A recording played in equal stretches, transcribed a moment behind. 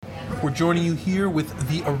We're joining you here with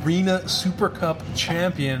the Arena Super Cup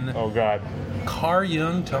champion, Oh God, Car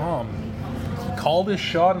Young Tom. Called his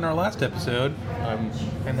shot in our last episode,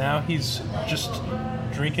 and now he's just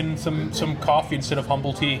drinking some coffee instead of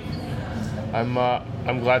humble tea. I'm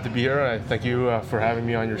glad to be here. I thank you for having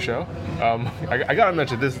me on your show. I gotta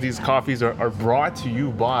mention these coffees are brought to you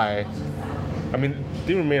by, I mean,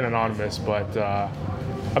 they remain anonymous, but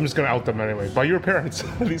I'm just gonna out them anyway. By your parents,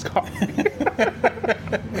 these coffees.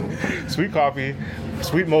 Sweet coffee,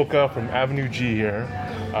 sweet mocha from Avenue G here.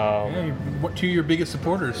 What two of your biggest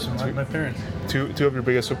supporters? My parents. Two of your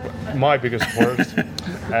my biggest supporters,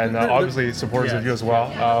 and obviously supporters of you as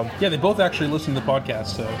well. Yeah, they both actually listen to the podcast,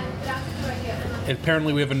 so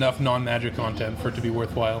apparently we have enough non-magic content for it to be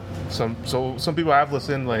worthwhile. Some people have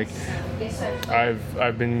listened. Like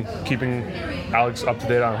I've been keeping Alex up to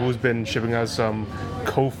date on who's been shipping us some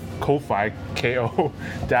Ko-Fi, KO-FI/table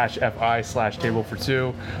for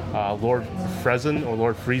two. Lord Frezon or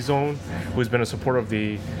Lord Freezone, who's been a supporter of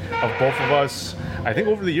both of us, I think,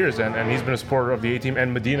 over the years, and he's been a supporter of the A-Team.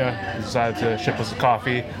 And Medina decided to ship us a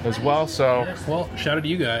coffee as well. So, well, shout out to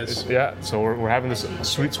you guys. Yeah. So we're having this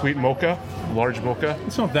sweet mocha, large mocha.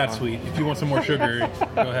 It's not that sweet. If you want some more sugar,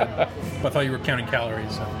 go ahead. I thought you were counting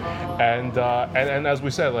calories. So. And as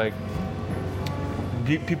we said, like,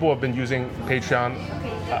 people have been using Patreon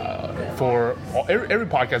for every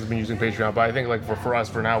podcast has been using Patreon, but I think like for us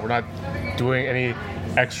for now, we're not doing any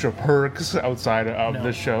extra perks outside of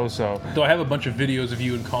this show. So though I have a bunch of videos of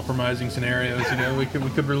you in compromising scenarios, we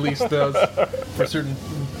could release those for certain,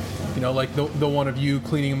 like the one of you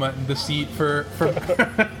cleaning the seat for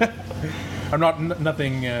I'm not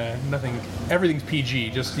nothing. Everything's PG.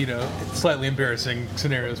 Just slightly embarrassing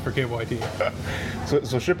scenarios for KYT.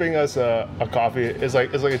 So shipping us a coffee is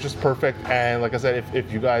like it's just perfect. And like I said,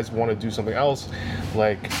 if you guys want to do something else,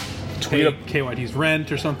 like tweet up KYT's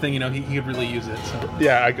rent or something, he could really use it. So.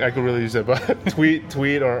 Yeah, I could really use it. But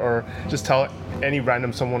tweet or just tell any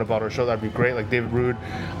random someone about our show. That'd be great. Like David Rude.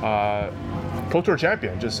 Pro Tour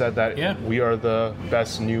champion just said that we are the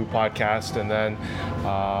best new podcast, and then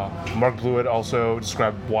Mark Blewett also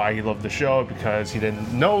described why he loved the show because he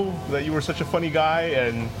didn't know that you were such a funny guy,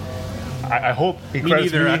 and I hope he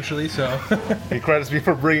credits me actually. So he credits me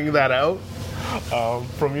for bringing that out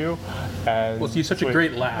from you. And well, you have such a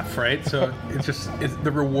great laugh, right? So it's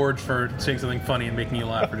the rewards for saying something funny and making you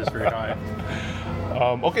laugh are just very high.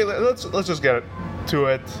 Okay, let's just get to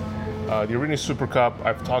it. The Arena Super Cup,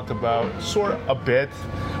 I've talked about sort of a bit.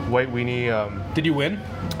 White Weenie. Did you win?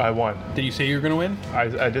 I won. Did you say you were going to win?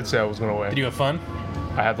 I did say I was going to win. Did you have fun?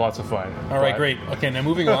 I had lots of fun. All right, great. Okay, now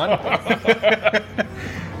moving on.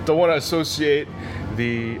 Don't want to associate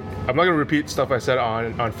I'm not going to repeat stuff I said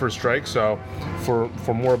on First Strike. So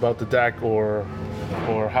for more about the deck or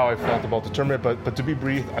how I felt about the tournament, but to be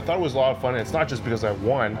brief, I thought it was a lot of fun. And it's not just because I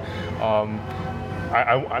won.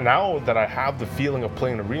 I now that I have the feeling of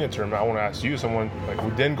playing an arena tournament, I want to ask you, someone like who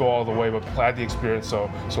didn't go all the way but had the experience, so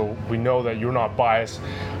we know that you're not biased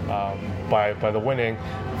by the winning.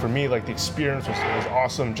 For me, like the experience was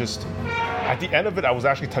awesome. Just at the end of it, I was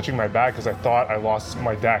actually touching my bag because I thought I lost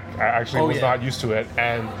my deck. I actually was not used to it,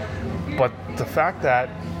 but the fact that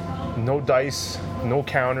no dice, no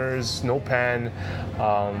counters, no pen.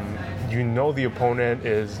 The opponent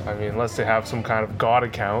is, unless they have some kind of god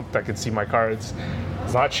account that can see my cards,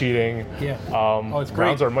 it's not cheating. Yeah. It's great.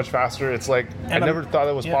 Rounds are much faster. It's like, I never thought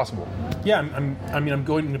that was possible. Yeah, I'm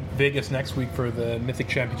going to Vegas next week for the Mythic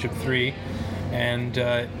Championship 3, and,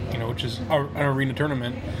 which is an arena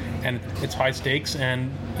tournament, and it's high stakes,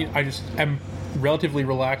 and I'm relatively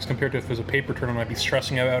relaxed compared to if it was a paper tournament. I'd be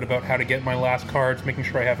stressing out about how to get my last cards, making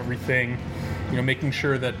sure I have everything. Making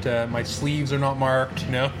sure that my sleeves are not marked,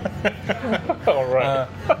 All right.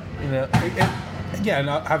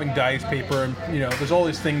 Not having dice, paper, and, there's all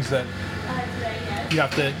these things that you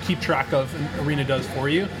have to keep track of, and Arena does for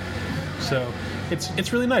you. So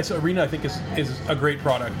it's really nice. Arena, I think, is a great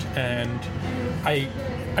product, and I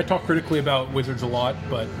talk critically about Wizards a lot,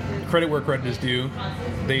 but credit where credit is due.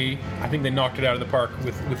 I think they knocked it out of the park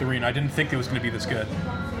with Arena. I didn't think it was going to be this good.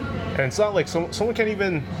 And it's not like someone can't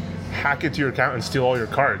even hack into your account and steal all your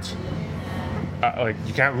cards.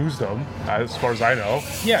 You can't lose them, as far as I know.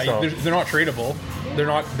 Yeah, so. They're not tradable. They're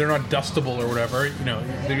not dustable or whatever.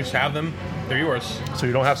 They just have them. They're yours. So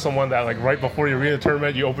you don't have someone that right before you arena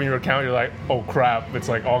tournament, you open your account, you're like, oh crap, it's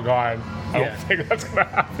all gone. I don't think that's gonna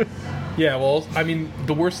happen. Yeah, well, I mean,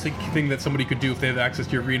 the worst thing that somebody could do if they have access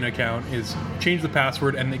to your Arena account is change the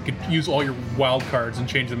password, and they could use all your wild cards and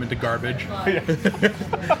change them into garbage.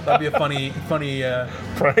 That'd be a funny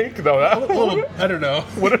Prank? No, that. little, I don't know.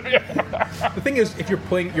 What The thing is, if you're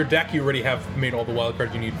playing your deck, you already have made all the wild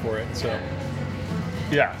cards you need for it. So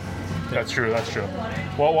Yeah, that's true. That's true.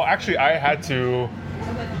 Well, actually, I had to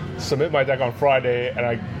submit my deck on Friday, and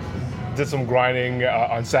I did some grinding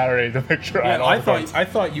on Saturday to make sure I had all the cards. I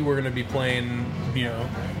thought you were going to be playing,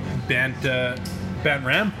 Bant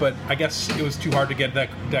Ramp, but I guess it was too hard to get that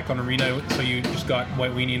deck on Arena, so you just got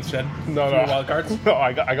White Weenie instead. No. Wild cards. No,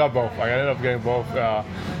 I got both. I ended up getting both. I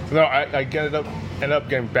ended up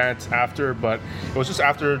getting Bant after, but it was just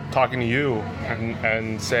after talking to you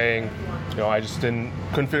and saying, I just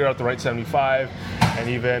couldn't figure out the right 75. And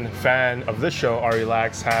even fan of this show, Ari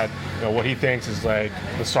Lax, had what he thinks is like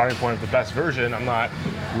the starting point of the best version. I'm not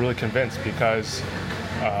really convinced because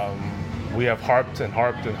we have harped and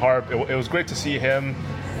harped and harped. It was great to see him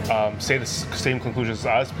say the same conclusions as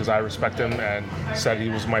us, because I respect him and said he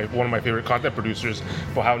was one of my favorite content producers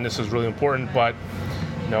for how Nissa is really important. But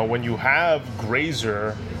when you have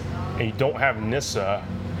Grazer and you don't have Nissa,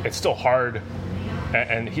 it's still hard.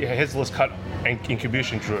 And his list cut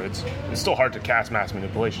Incubation Druids. It's still hard to cast Mass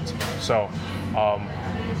Manipulations. So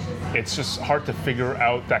it's just hard to figure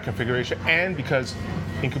out that configuration. And because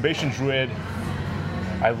Incubation Druid,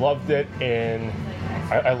 I loved it in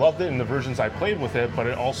the versions I played with it, but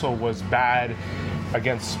it also was bad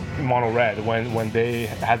against Mono Red when they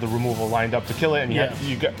had the removal lined up to kill it, and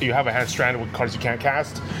you have a hand stranded with cards you can't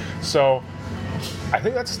cast. So I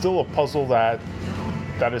think that's still a puzzle that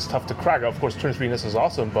is tough to crack. Of course, turn 3 Nissa is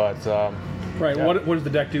awesome, but right. Yeah. What does the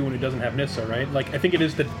deck do when it doesn't have Nissa? Right. Like, I think it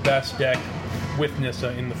is the best deck with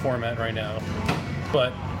Nissa in the format right now,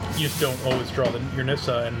 but you just don't always draw your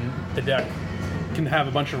Nissa, and the deck can have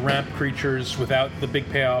a bunch of ramp creatures without the big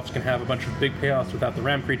payoffs, can have a bunch of big payoffs without the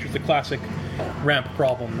ramp creatures, the classic ramp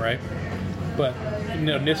problem, right? But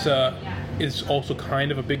Nissa is also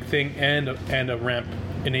kind of a big thing and a ramp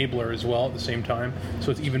enabler as well at the same time,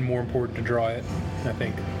 so it's even more important to draw it, I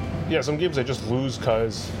think. Yeah, some games I just lose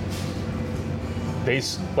because they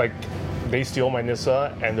steal my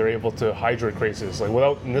Nissa and they're able to Hydra Krasis. Like,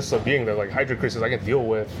 without Nissa being there, like, Hydra Krasis I can deal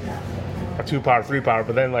with a 2-power, 3-power,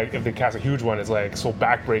 but then like if they cast a huge one, it's like so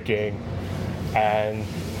backbreaking. And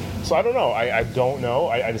so I don't know. I don't know.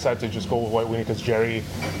 I decided to just go with White Weenie because Jerry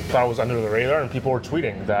thought it was under the radar, and people were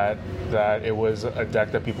tweeting that it was a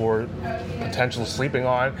deck that people were potentially sleeping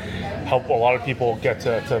on, help a lot of people get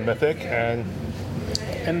to Mythic, and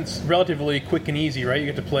it's relatively quick and easy, right? You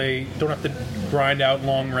get to play, don't have to grind out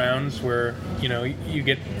long rounds where you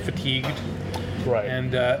get fatigued, right?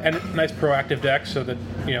 And a nice proactive deck so that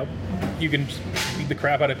you can beat the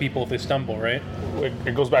crap out of people if they stumble, right?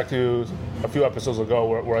 It goes back to a few episodes ago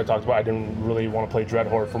where I talked about I didn't really want to play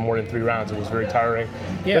Dreadhorde for more than 3 rounds. It was very tiring.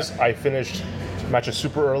 Yeah. Yes, I finished matches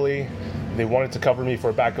super early. They wanted to cover me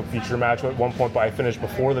for a backup feature match at one point, but I finished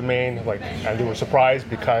before the main, and they were surprised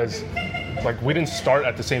because we didn't start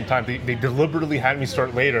at the same time. They deliberately had me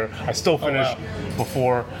start later. I still finished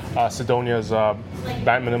before Sidonia's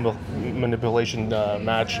Bat Manipulation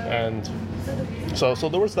match, and so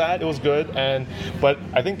there was that. It was good, but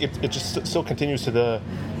I think it just still continues to the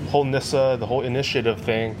whole Nissa, the whole initiative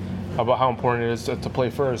thing about how important it is to play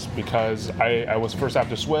first, because I was first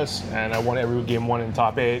after Swiss, and I won every game 1 in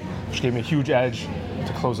top 8, which gave me a huge edge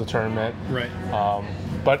to close the tournament. Right.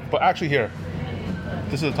 But actually here,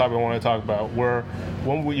 this is the topic I want to talk about, where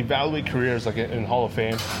when we evaluate careers like in Hall of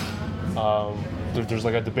Fame, there's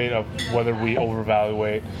like a debate of whether we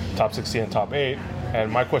overevaluate top 16 and top 8.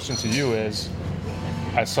 And my question to you is,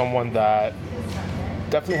 as someone that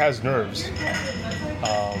definitely has nerves,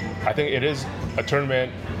 I think it is a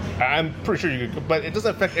tournament. I'm pretty sure you could, but it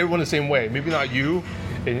doesn't affect everyone the same way. Maybe not you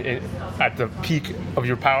at the peak of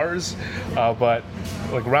your powers, but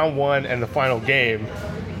like round 1 and the final game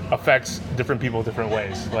affects different people different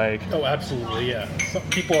ways. Oh, absolutely, yeah. Some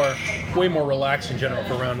people are way more relaxed in general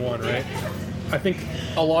for round 1, right? I think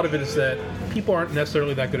a lot of it is that people aren't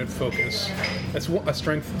necessarily that good at focus. That's a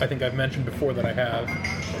strength I think I've mentioned before that I have.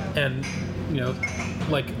 And,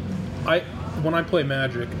 when I play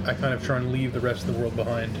Magic, I kind of try and leave the rest of the world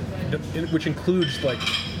behind, which includes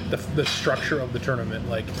the structure of the tournament.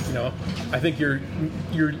 I think you're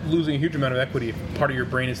losing a huge amount of equity if part of your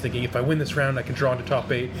brain is thinking, if I win this round, I can draw into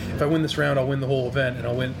top 8. If I win this round, I'll win the whole event,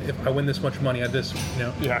 and if I win this much money at this,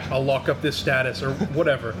 I'll lock up this status or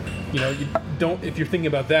whatever. You don't. If you're thinking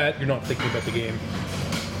about that, you're not thinking about the game,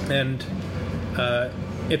 and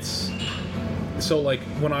it's so like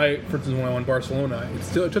for instance, when I won Barcelona,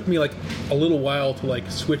 it took me like a little while to like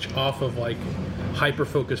switch off of like hyper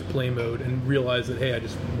focused play mode and realize that, hey, I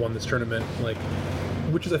just won this tournament, like,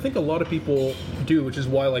 which is I think a lot of people do, which is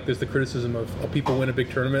why like there's the criticism of people win a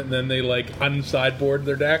big tournament and then they like unsideboard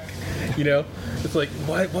their deck, you know. It's like,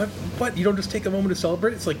 what you don't just take a moment to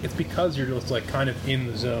celebrate? It's like, it's because you're just like kind of in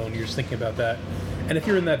the zone, you're just thinking about that. And if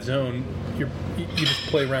you're in that zone, you just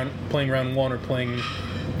playing round one or playing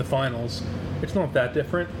the finals, it's not that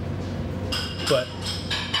different. But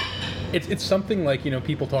it's something like, you know,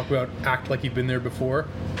 people talk about act like you've been there before,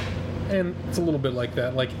 and it's a little bit like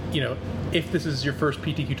that. Like, you know, if this is your first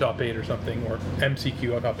PTQ top 8 or something, or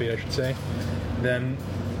MCQ top 8 I should say, then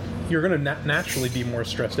you're going to naturally be more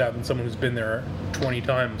stressed out than someone who's been there 20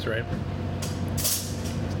 times, right?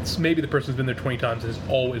 So maybe the person who's been there 20 times and has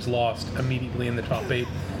always lost immediately in the top 8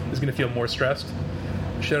 is going to feel more stressed.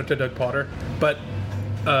 Shout out to Doug Potter. But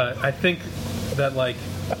I think that, like,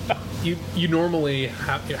 you normally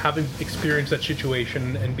having experienced that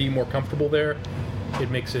situation and being more comfortable there, it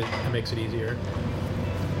makes it easier.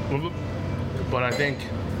 But I think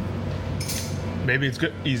maybe it's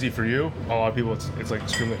easy for you. A lot of people, it's like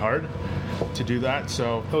extremely hard to do that.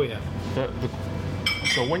 So oh yeah.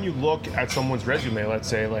 So when you look at someone's resume, let's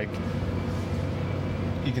say, like,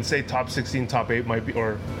 you can say top 16, top 8 might be,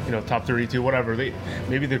 or, you know, top 32, whatever. They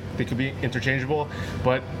could be interchangeable,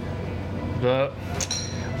 but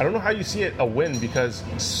I don't know how you see it a win, because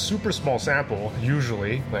super small sample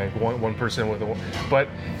usually, like one person with but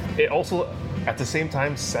it also at the same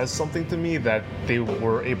time says something to me that they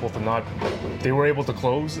were able to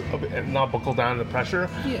close and not buckle down the pressure.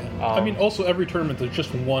 Yeah. I mean, also every tournament there's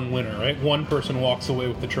just one winner, right? One person walks away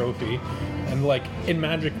with the trophy, and like in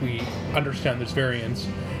Magic we understand there's variance,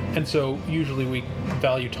 and so usually we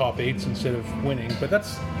value top 8s instead of winning, but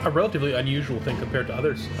that's a relatively unusual thing compared to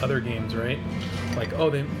other games, right? Like, oh,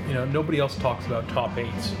 nobody else talks about top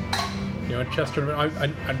 8s. You know, in chess tournament,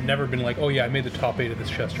 I've never been like, oh yeah, I made the top 8 of this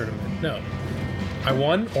chess tournament. No, I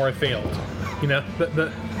won or I failed. You know,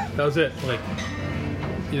 that was it. Like,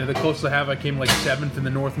 you know, the closest I have, I came like 7th in the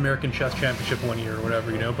North American Chess Championship one year or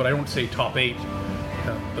whatever. You know, but I don't say top 8.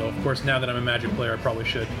 Though of course, now that I'm a Magic player, I probably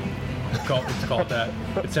should call it that.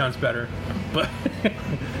 It sounds better, but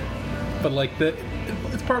like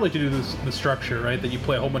it's partly to do with the structure, right? That you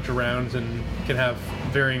play a whole bunch of rounds and can have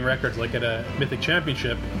varying records. Like at a Mythic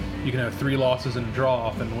Championship, you can have 3 losses and a draw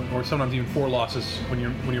often, or sometimes even 4 losses when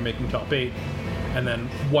you're making top 8, and then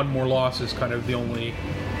 1 more loss is kind of the only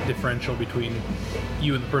differential between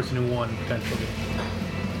you and the person who won potentially.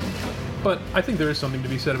 But I think there is something to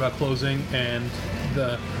be said about closing, and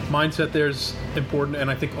the mindset there is important,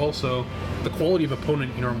 and I think also the quality of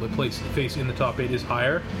opponent you normally face in the top 8 is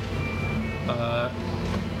higher.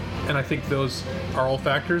 And I think those are all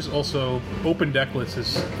factors. Also, open deck list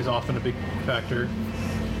is often a big factor.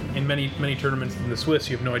 In many tournaments in the Swiss,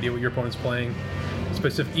 you have no idea what your opponent's playing.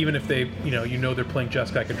 Even if they, you know they're playing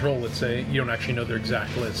Jeskai Control, let's say, you don't actually know their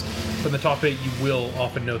exact list. But in the top 8, you will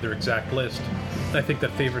often know their exact list. And I think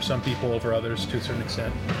that favors some people over others to a certain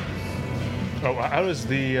extent. Oh, how does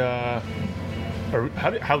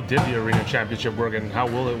how did the Arena Championship work, and how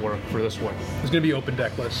will it work for this one? There's going to be open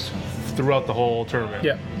deck lists throughout the whole tournament.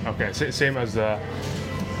 Yeah. Okay. Same as the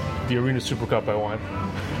Arena Super Cup I won,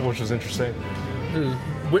 which was interesting.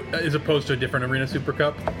 As opposed to a different Arena Super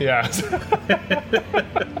Cup. Yeah.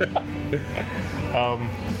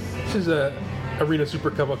 This is a Arena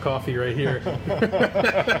Super Cup of coffee right here.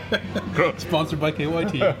 Sponsored by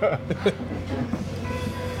KYT.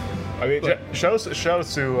 I mean, shout out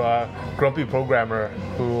to Grumpy Programmer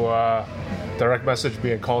who direct messaged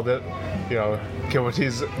me and called it, you know,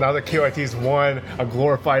 KYT's, now that KYT's won a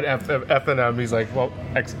glorified FNM, he's like, well,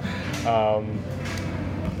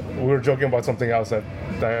 we were joking about something else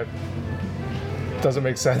that doesn't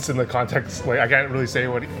make sense in the context. Like, I can't really say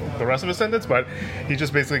what the rest of his sentence, but he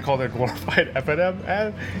just basically called it glorified FNM,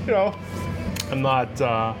 and, you know, I'm not...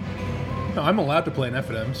 No, I'm allowed to play in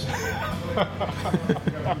FNMs.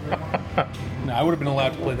 No, I would have been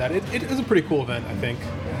allowed to play that. It is a pretty cool event, I think.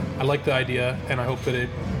 I like the idea, and I hope that it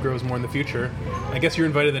grows more in the future. I guess you're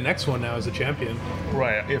invited to the next one now as a champion.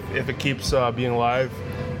 Right, if it keeps being live.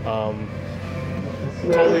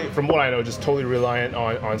 Totally, from what I know, just totally reliant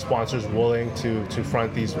on sponsors willing to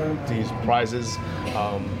front these prizes.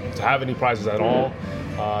 To have any prizes at all,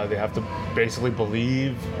 they have to basically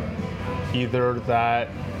believe either that,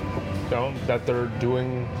 you know, that they're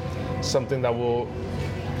doing something that will,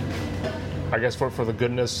 I guess, for the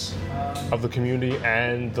goodness of the community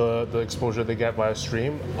and the exposure they get via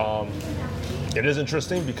stream. It is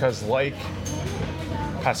interesting because, like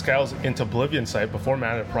Pascal's Into Oblivion site before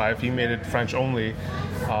Man of Pride. He made it French only,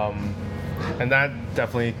 and that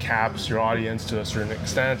definitely caps your audience to a certain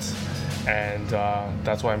extent. And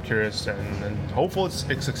that's why I'm curious and hopeful it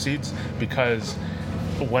succeeds, because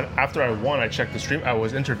after I won, I checked the stream. I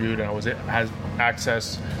was interviewed and had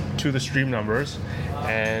access to the stream numbers,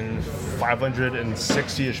 and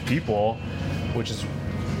 560-ish people, which is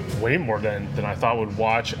way more than I thought would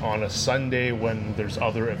watch on a Sunday when there's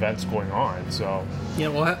other events going on. So yeah,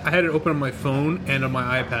 well, I had it open on my phone and on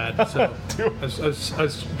my iPad, so I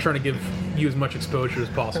was trying to give you as much exposure as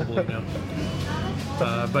possible, you know.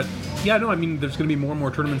 But yeah, no, I mean, there's going to be more and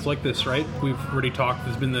more tournaments like this, right? We've already talked.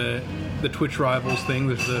 There's been the Twitch Rivals thing.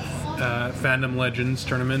 There's the Fandom Legends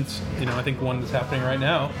tournaments. You know, I think one is happening right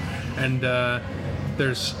now, and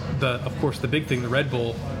there's of course, the big thing, the Red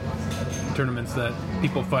Bull tournaments that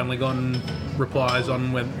people have finally gotten replies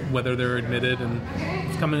on whether they're admitted, and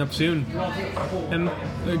it's coming up soon. And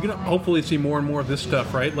you're gonna hopefully see more and more of this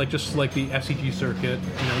stuff, right? Like just like the SCG circuit.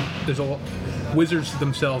 You know, there's Wizards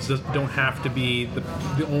themselves don't have to be the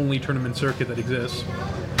only tournament circuit that exists.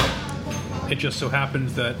 It just so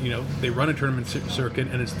happens that, you know, they run a tournament circuit,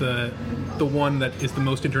 and it's the one that is the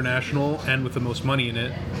most international and with the most money in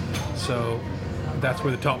it. So that's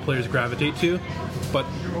where the top players gravitate to. But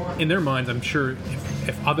in their minds, I'm sure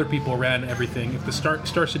if other people ran everything, if the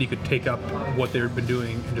Star City could take up what they've been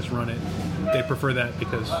doing and just run it, they prefer that,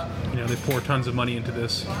 because, you know, they pour tons of money into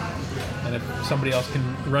this, and if somebody else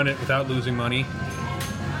can run it without losing money,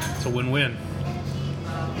 it's a win-win.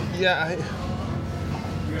 Yeah.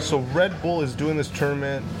 So Red Bull is doing this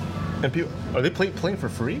tournament, and people are they playing for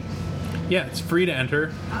free? Yeah, it's free to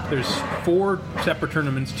enter. There's 4 separate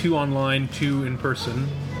tournaments, 2 online, 2 in person,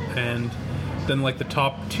 and then like the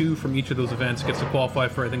top 2 from each of those events gets to qualify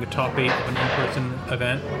for, I think, a top 8 of an in-person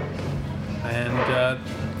event. And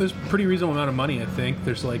there's a pretty reasonable amount of money, I think.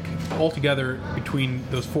 There's like, altogether, between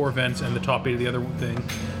those 4 events and the top 8 of the other thing,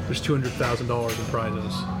 there's $200,000 in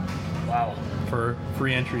prizes. Wow. For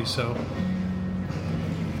free entries, so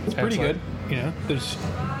it's pretty good. You know, there's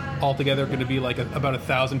altogether going to be like about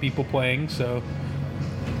 1,000 people playing, so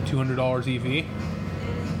 $200 EV.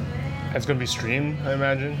 It's going to be streamed, I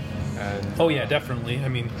imagine. Oh yeah, definitely. I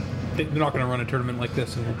mean, they're not going to run a tournament like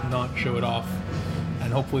this and not show it off.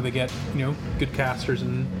 And hopefully they get, you know, good casters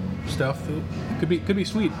and stuff. It could be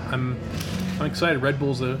sweet. I'm excited. Red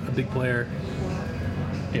Bull's a big player.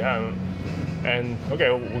 Yeah, and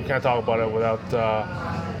okay, we can't talk about it without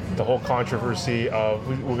the whole controversy of,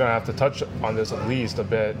 we're going to have to touch on this at least a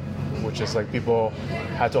bit, which is like people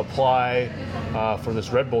had to apply for this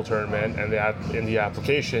Red Bull tournament, and in the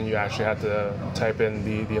application you actually had to type in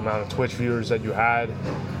the amount of Twitch viewers that you had.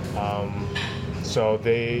 So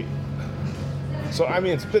I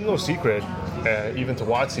mean, it's been no secret, even to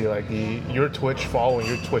WotC, like your Twitch following,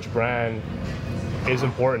 your Twitch brand is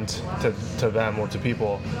important to them or to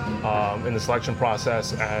people in the selection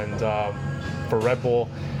process, and for Red Bull.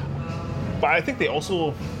 But I think they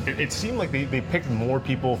also, it seemed like they picked more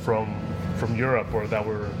people from Europe or that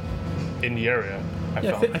were in the area.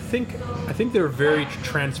 I think they were very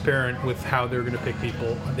transparent with how they were going to pick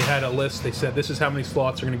people. They had a list. They said, this is how many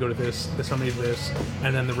slots are going to go to this how many of this,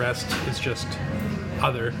 and then the rest is just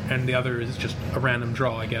other, and the other is just a random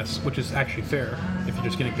draw, I guess, which is actually fair if you're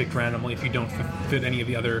just getting picked randomly if you don't fit any of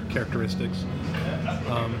the other characteristics.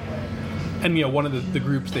 And, you know, one of the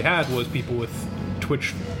groups they had was people with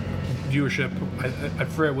Twitch viewership. I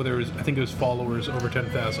forget whether it was, I think it was followers over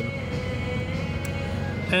 10,000.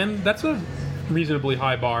 And that's a reasonably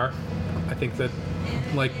high bar. I think that,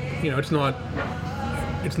 like, you know, it's not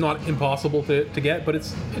impossible to get, but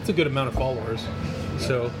it's a good amount of followers.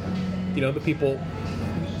 So, you know, the people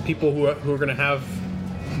who are going to have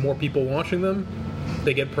more people watching them,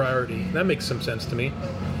 they get priority. That makes some sense to me.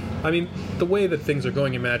 I mean, the way that things are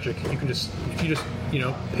going in Magic, if you just you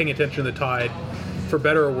know, paying attention to the tide, for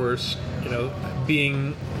better or worse, you know,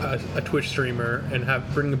 being a Twitch streamer and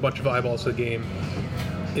bringing a bunch of eyeballs to the game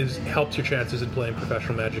helps your chances in playing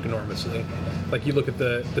professional Magic enormously. Like, you look at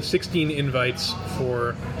the 16 invites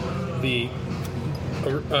for the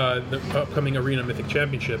upcoming Arena Mythic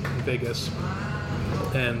Championship in Vegas,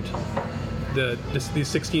 and these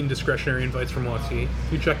 16 discretionary invites from WotC.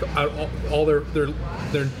 You check out all their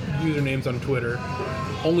usernames on Twitter.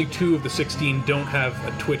 Only 2 of the 16 don't have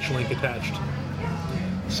a Twitch link attached.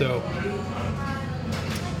 So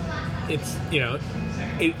it's, you know,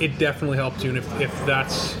 it definitely helps you. And if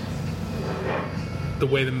that's the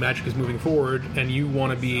way the Magic is moving forward, and you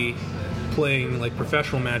want to be playing like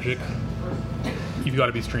professional Magic, you've got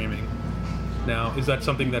to be streaming. Now, is that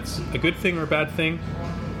something that's a good thing or a bad thing?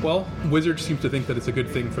 Well, Wizards seems to think that it's a good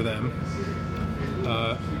thing for them.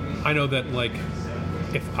 I know that like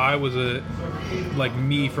if I was like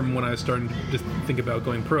me from when I was starting to just think about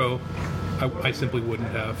going pro, I simply wouldn't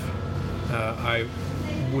have. I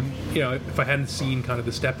wouldn't, if I hadn't seen kind of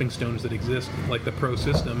the stepping stones that exist, like the pro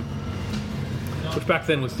system, which back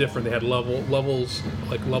then was different. They had levels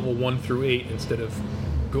like level 1 through 8 instead of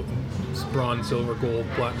bronze, silver, gold,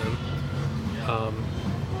 platinum.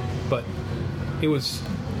 But it was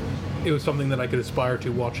something that I could aspire to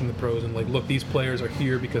watching the pros and like, look, these players are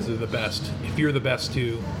here because they're the best. If you're the best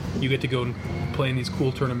too, you get to go and play in these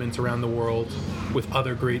cool tournaments around the world with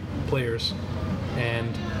other great players.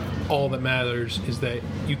 And all that matters is that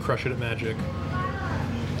you crush it at Magic.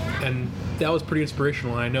 And that was pretty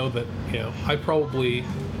inspirational. And I know that, I probably,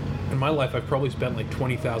 in my life, I've probably spent like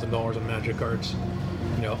 $20,000 on Magic cards.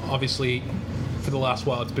 Obviously, for the last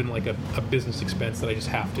while, it's been like a business expense that I just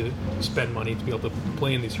have to spend money to be able to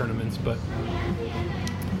play in these tournaments. But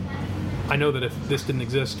I know that if this didn't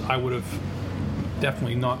exist, I would have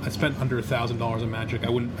definitely not. I spent under $1,000 on Magic.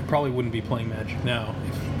 I probably wouldn't be playing Magic now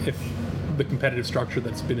if the competitive structure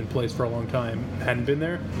that's been in place for a long time hadn't been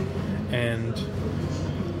there. And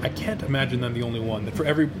I can't imagine I'm the only one. That for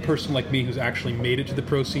every person like me who's actually made it to the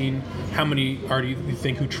pro scene, how many do you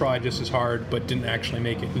think who tried just as hard but didn't actually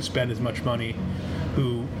make it, who spent as much money,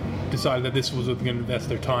 who decided that this was what they're going to invest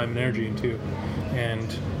their time and energy into?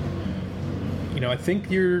 And, I think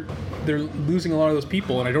they're losing a lot of those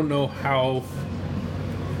people, and I don't know how,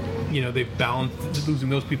 they've balanced losing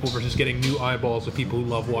those people versus getting new eyeballs of people who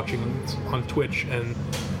love watching on Twitch and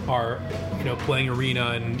are, playing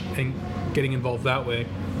Arena and getting involved that way.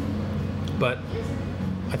 But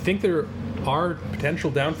I think there are potential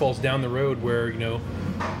downfalls down the road where,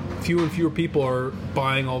 fewer and fewer people are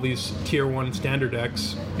buying all these tier 1 standard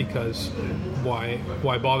decks because why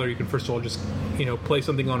bother? You can first of all just, play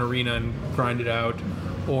something on Arena and grind it out,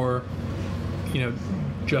 or,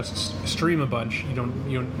 just stream a bunch. It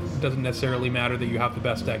doesn't necessarily matter that you have the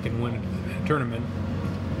best deck and win a tournament.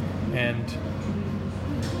 And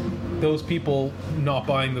those people not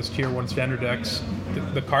buying those tier 1 standard decks,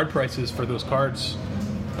 the card prices for those cards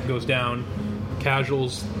goes down.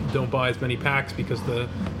 Casuals don't buy as many packs because the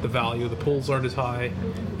value of the pulls aren't as high,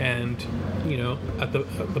 and at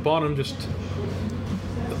the bottom just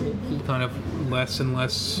kind of less and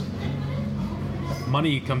less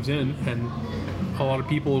money comes in, and a lot of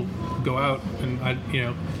people go out. And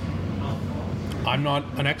I'm not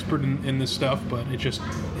an expert in this stuff, but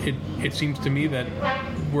it seems to me that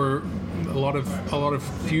we're a lot of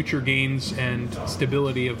future gains and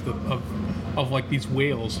stability of like these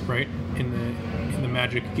whales, right, in the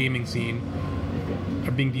Magic gaming scene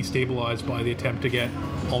are being destabilized by the attempt to get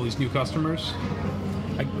all these new customers.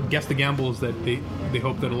 I guess the gamble is that they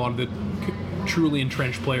hope that a lot of the truly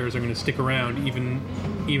entrenched players are going to stick around, even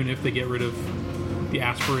if they get rid of the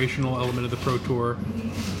aspirational element of the Pro Tour.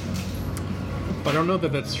 But I don't know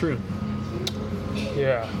that that's true.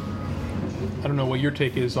 Yeah. I don't know what your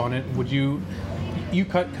take is on it. Would you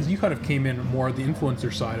because you kind of came in more the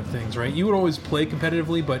influencer side of things, right? You would always play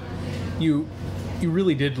competitively, but you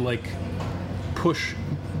really did like push,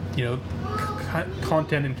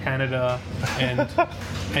 content in Canada,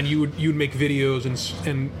 and you would make videos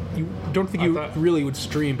and you don't think you really would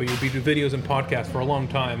stream, but you'd be do videos and podcasts for a long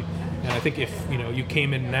time. And I think if you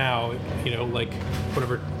came in now, like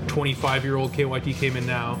whatever 25-year-old KYT came in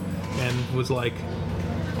now and was like,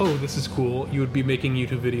 oh, this is cool, you would be making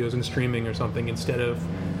YouTube videos and streaming or something instead of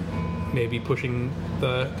maybe pushing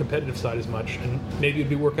the competitive side as much, and maybe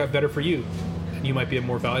it'd work out better for you. You might be a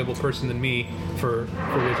more valuable person than me for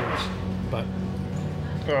Wizards, but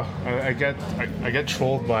I get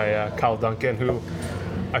trolled by Kyle Duncan, who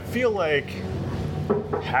I feel like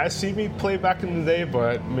has seen me play back in the day,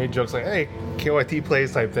 but made jokes like, "Hey, KYT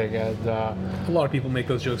plays" type thing, and a lot of people make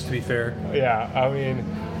those jokes. To be fair, yeah, I mean,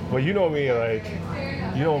 well, you know me, like,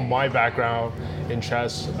 my background in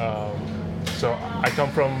chess. So I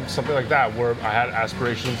come from something like that, where I had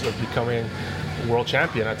aspirations of becoming world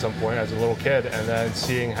champion at some point as a little kid, and then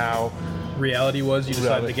seeing how reality was, you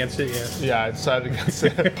decided against it. Yeah, I decided against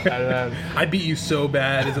it. And then I beat you so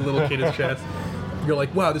bad as a little kid at chess. You're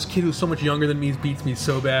like, wow, this kid who's so much younger than me beats me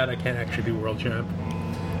so bad, I can't actually be world champ.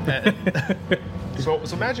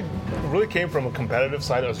 So Magic really came from a competitive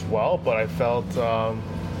side as well, but I felt I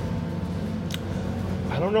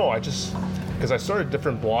don't know, because I started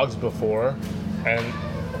different blogs before and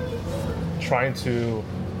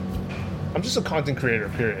I'm just a content creator,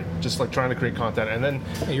 period. Just like trying to create content, and then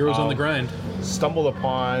you're always on the grind. Stumbled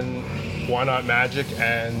upon Why Not Magic,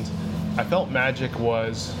 and I felt Magic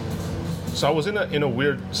was. So I was in a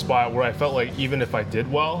weird spot where I felt like even if I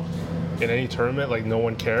did well, in any tournament, like no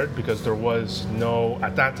one cared because there was no,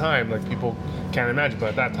 at that time, like people can't imagine, but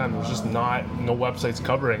at that time there was just no websites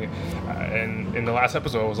covering it. And in the last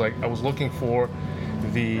episode, I was looking for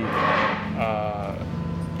the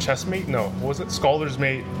Chessmate? No, what was it? Scholar's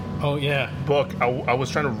Mate. Oh yeah. Book. I was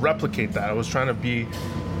trying to replicate that. I was trying to be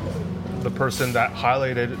the person that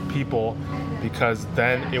highlighted people, because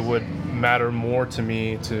then it would matter more to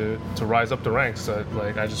me to rise up the ranks.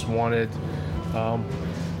 Like I just wanted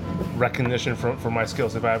recognition for my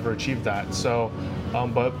skills if I ever achieved that. So,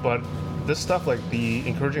 but this stuff, like the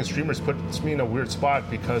encouraging streamers, puts me in a weird spot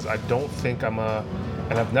because I don't think and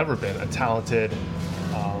I've never been a talented,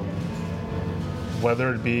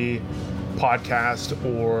 whether it be podcast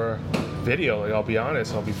or video. Like I'll be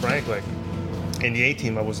honest, I'll be frank. Like in the A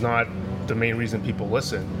team, I was not the main reason people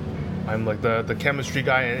listen. I'm like the chemistry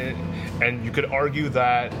guy, and you could argue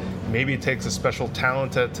that maybe it takes a special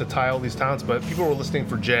talent to tie all these talents, but people were listening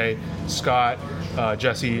for Jay, Scott,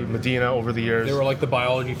 Jesse, Medina over the years. They were like the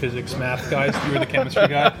biology, physics, math guys. You were the chemistry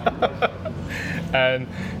guy. And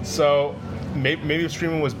so maybe if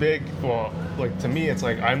streaming was big, well, like to me, it's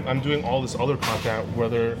like I'm doing all this other content,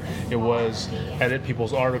 whether it was edit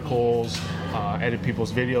people's articles, edit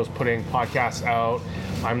people's videos, putting podcasts out.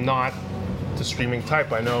 I'm not the streaming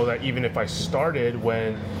type. I know that even if I started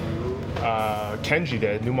when Kenji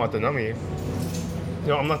did, New Montanami,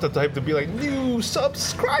 I'm not the type to be like, new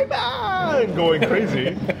subscriber, and going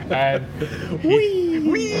crazy, and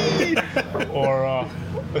wee, or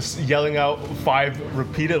yelling out 5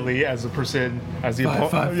 repeatedly as the person, as the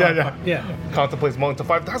opponent, contemplates mulling to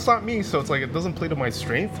 5. That's not me. So it's like, it doesn't play to my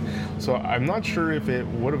strength. So I'm not sure if it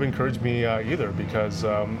would have encouraged me either, because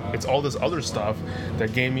it's all this other stuff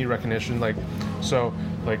that gave me recognition.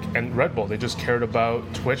 And Red Bull, they just cared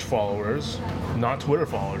about Twitch followers, not Twitter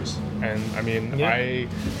followers. And I mean, I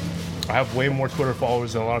have way more Twitter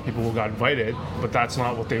followers than a lot of people who got invited, but that's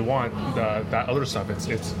not what they want. That other stuff,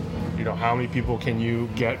 it's how many people can you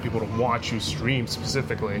get people to watch you stream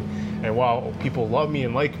specifically? And while people love me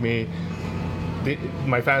and like me,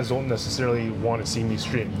 my fans don't necessarily want to see me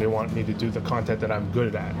stream. They want me to do the content that I'm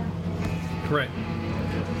good at. Right.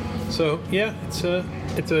 So yeah, it's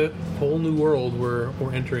a whole new world we're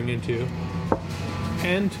entering into.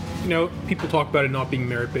 And people talk about it not being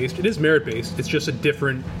merit-based. It is merit-based. It's just a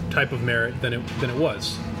different type of merit than it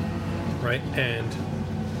was, right? And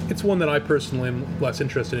it's one that I personally am less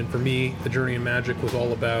interested in. For me, the journey in Magic was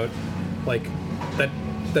all about like that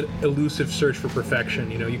elusive search for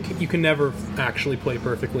perfection. You can never actually play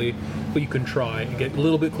perfectly, but you can try and get a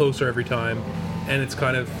little bit closer every time. And it's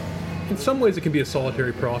kind of, in some ways, it can be a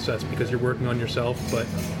solitary process because you're working on yourself. But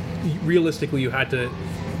realistically, you had to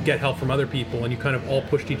get help from other people, and you kind of all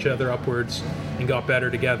pushed each other upwards and got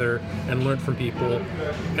better together and learned from people.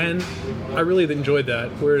 And I really enjoyed that.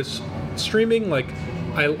 Whereas streaming,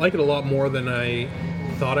 I like it a lot more than I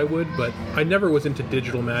thought I would, but I never was into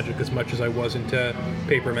digital Magic as much as I was into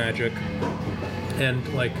paper Magic, and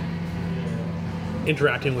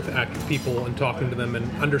interacting with active people and talking to them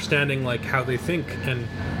and understanding how they think and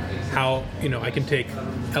how I can take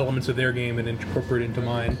elements of their game and incorporate it into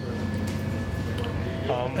mine.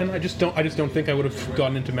 And I just don't think I would have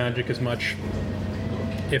gotten into Magic as much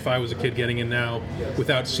if I was a kid getting in now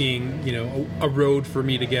without seeing a road for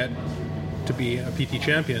me to get to be a PT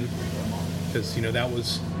champion, because that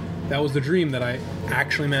was the dream that I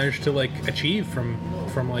actually managed to achieve from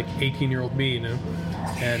 18-year-old me,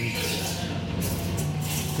 and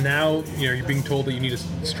now you're being told that you need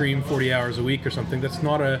to stream 40 hours a week or something. That's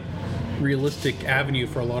not a realistic avenue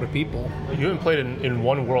for a lot of people. You haven't played in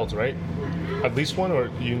one Worlds, right? At least one, or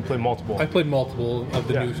you can play multiple? I played multiple of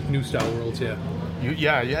the new style Worlds, yeah.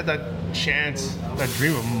 You had that chance, that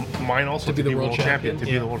dream of mine also to be the world champion. To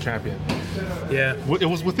be the world champion. Yeah, it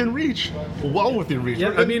was within reach, well within reach.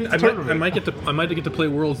 Yeah, I mean, I might get to play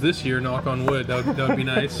Worlds this year. Knock on wood. That would be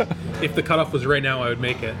nice. If the cutoff was right now, I would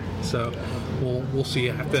make it. So we'll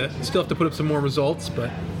see. I still have to put up some more results,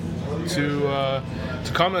 but to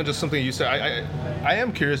comment on just something you said, I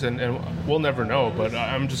am curious, and we'll never know, but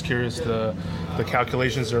I'm just curious the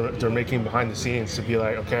calculations they're making behind the scenes to be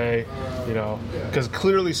like, okay, because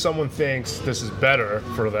clearly someone thinks this is better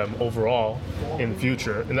for them overall in the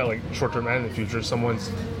future, and not short term and in the future.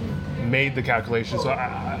 Someone's made the calculation, so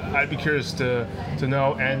I'd be curious to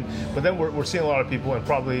know. But then we're seeing a lot of people, and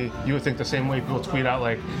probably you would think the same way. People tweet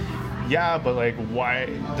out yeah, but why?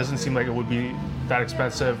 It doesn't seem like it would be that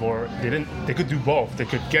expensive, or they could do both. They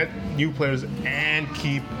could get new players and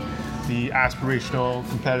keep the aspirational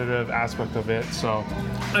competitive aspect of it. So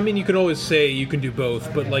I mean, you can always say you can do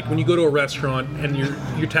both, but when you go to a restaurant and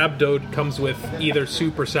your table d'hote comes with either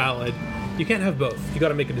soup or salad, You can't have both. You got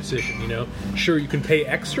to make a decision. You know, sure you can pay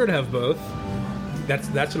extra to have both.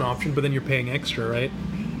 That's an option, but then you're paying extra, right?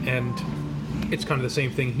 And it's kind of the same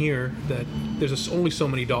thing here, that there's only so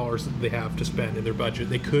many dollars that they have to spend in their budget.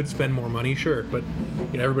 They could spend more money, sure, but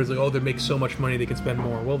you know, everybody's like, oh, they make so much money they can spend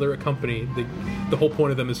more. Well, they're a company. The whole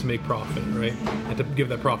point of them is to make profit, right? And to give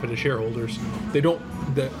that profit to shareholders. They don't,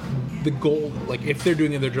 the goal, like if they're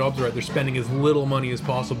doing their jobs right, they're spending as little money as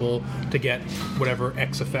possible to get whatever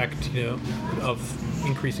X effect, you know, of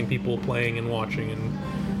increasing people playing and watching and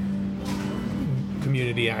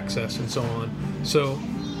community access and so on. So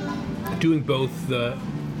doing both the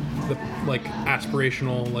like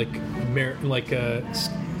aspirational, like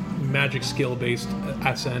Magic skill based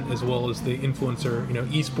ascent, as well as the influencer, you know,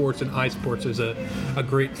 esports and iSports. Is a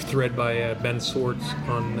great thread by Ben Swartz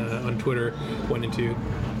on Twitter went into.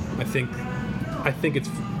 I think it's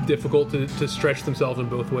difficult to stretch themselves in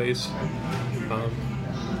both ways.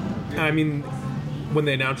 I mean, when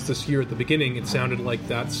they announced this year at the beginning, it sounded like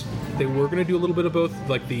they were going to do a little bit of both.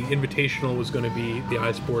 Like the Invitational was going to be the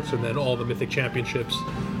iSports, and then all the Mythic Championships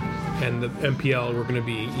and the MPL were going to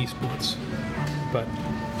be esports. But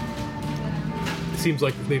it seems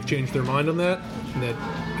like they've changed their mind on that, and that,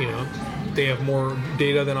 you know, they have more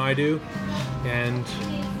data than I do, and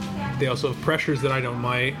they also have pressures that I don't.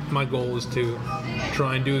 My goal is to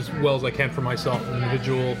try and do as well as I can for myself as an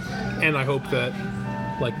individual, and I hope that,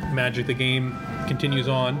 like, Magic the game continues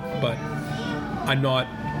on, but I'm not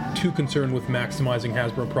too concerned with maximizing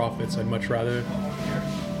Hasbro profits. I'd much rather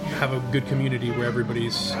have a good community where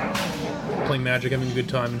everybody's playing Magic, having a good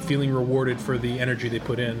time, and feeling rewarded for the energy they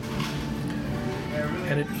put in.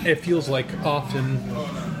 And it feels like often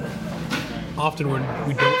when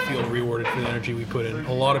we don't feel rewarded for the energy we put in,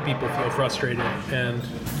 a lot of people feel frustrated. And,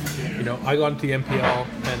 you know, I got into the MPL,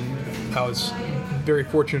 and I was very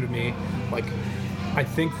fortunate of me. Like, I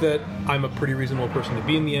think that I'm a pretty reasonable person to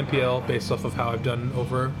be in the MPL based off of how I've done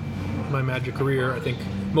over my Magic career. I think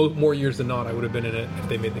more years than not I would have been in it if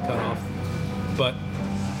they made the cutoff. But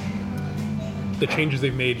the changes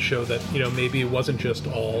they've made show that, you know, maybe it wasn't just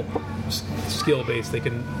all skill based. They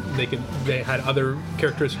had other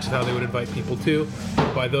characteristics of how they would invite people to.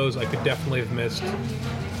 By those I could definitely have missed.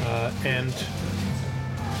 And,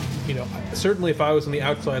 you know, certainly if I was on the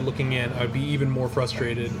outside looking in, I'd be even more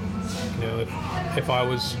frustrated. You know, if I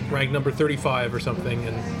was ranked number 35 or something,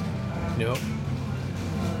 and, you know,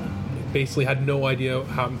 basically had no idea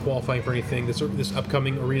how I'm qualifying for anything. This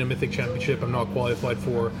upcoming Arena Mythic Championship I'm not qualified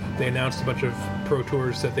for. They announced a bunch of Pro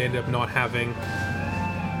Tours that they ended up not having.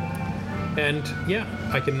 And yeah,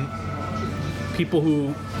 people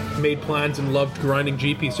who made plans and loved grinding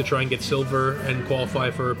GPs to try and get silver and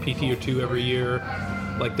qualify for a PT or two every year,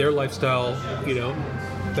 like, their lifestyle, you know,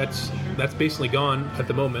 that's basically gone at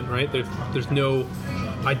the moment, right? There's no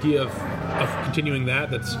idea of continuing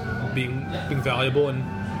that's being valuable, and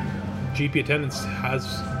GP attendance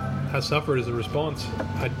has suffered as a response.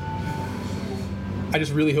 I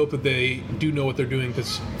just really hope that they do know what they're doing,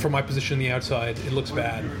 because from my position on the outside, it looks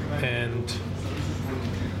bad. And,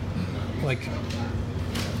 like,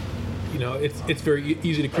 you know, it's very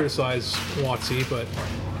easy to criticize WotC, but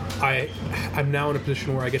I'm now in a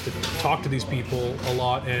position where I get to talk to these people a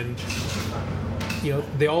lot, and, you know,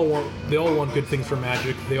 they all want good things for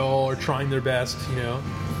Magic. They all are trying their best, you know.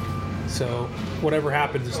 So whatever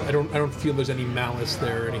happens, I don't feel there's any malice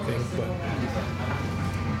there or anything, but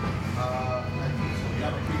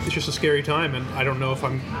it's just a scary time, and I don't know if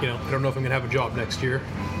I'm gonna have a job next year,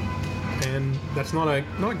 and that's not a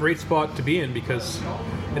great spot to be in, because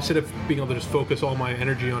instead of being able to just focus all my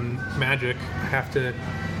energy on Magic, I have to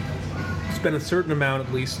spend a certain amount,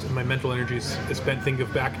 at least, of my mental energy is spent thinking of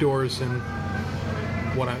backdoors and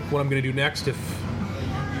what I'm going to do next if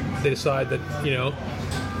they decide that, you know,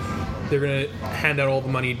 they're going to hand out all the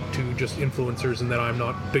money to just influencers, and that I'm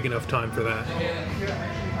not big enough time for that.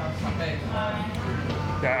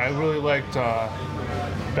 Yeah, I really liked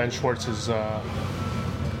Ben Schwartz's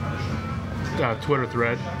Twitter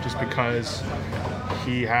thread, just because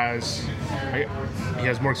he has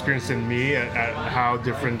more experience than me at how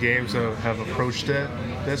different games have approached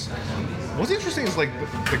this. What's interesting is, like,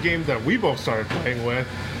 the game that we both started playing with,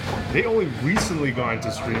 they only recently got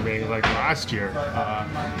into streaming, like last year.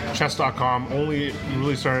 Chess.com only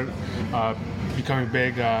really started becoming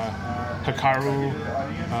big. Hikaru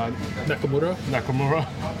Nakamura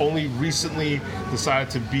only recently decided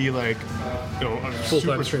to be, like, you know, a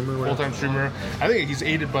full-time streamer. I think he's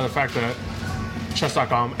aided by the fact that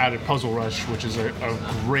Chess.com added Puzzle Rush, which is a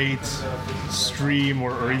great stream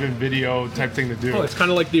or even video type thing to do. Oh, it's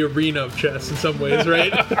kind of like the arena of chess in some ways,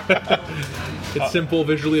 right? It's simple,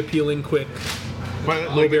 visually appealing, quick.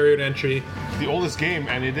 But low barrier to entry. The oldest game,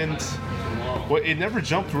 and it didn't. Well, it never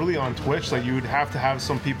jumped really on Twitch. Like you would have to have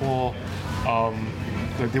some people.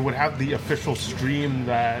 Like they would have the official stream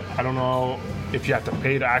that I don't know if you have to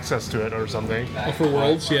pay to access to it or something. Oh, for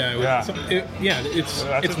Worlds,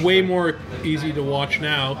 it's way more easy to watch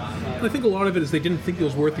now. And I think a lot of it is they didn't think it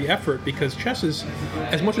was worth the effort because chess is,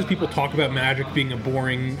 as much as people talk about Magic being a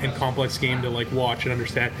boring and complex game to like watch and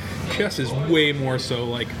understand, chess is way more so.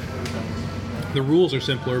 Like the rules are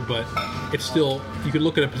simpler, but it's still, you can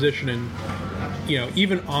look at a position and, you know,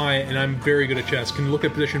 even and I'm very good at chess, can look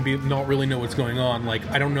at a position and not really know what's going on. Like,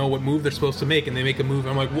 I don't know what move they're supposed to make, and they make a move, and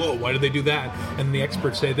I'm like, whoa, why did they do that? And the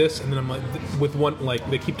experts say this, and then I'm like, with one, like,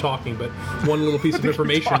 they keep talking, but one little piece of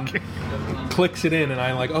information clicks it in, and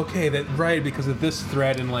I'm like, okay, that's right, because of this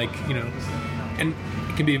thread, and like, you know, and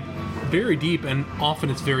it can be very deep, and often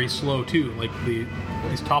it's very slow too. Like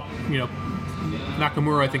these top, you know,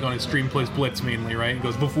 Nakamura, I think, on his stream plays Blitz mainly, right? He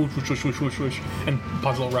goes whoosh, whoosh, whoosh, whoosh, whoosh, whoosh, and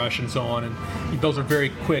Puzzle Rush and so on, and those are very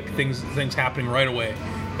quick things happening right away.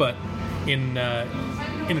 But in a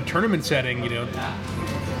tournament setting, you know,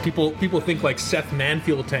 people think like Seth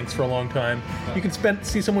Manfield tanks for a long time. You can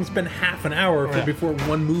see someone spend half an hour before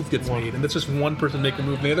one move gets made, and that's just one person make a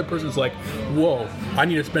move. And the other person's like, whoa, I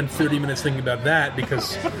need to spend 30 minutes thinking about that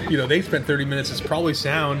because, you know, they spent 30 minutes. It's probably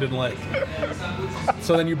sound and like.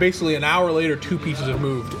 So then you basically an hour later, two pieces have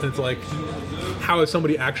moved, and it's like, how is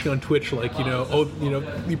somebody actually on Twitch like, you know, oh, you know,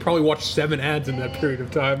 you probably watched 7 ads in that period of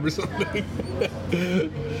time or something.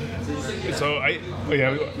 So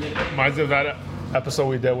reminds me of that episode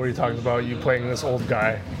we did where you talked about you playing this old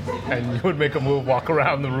guy, and you would make a move, walk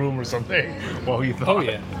around the room or something while he thought. Oh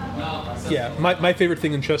yeah. My favorite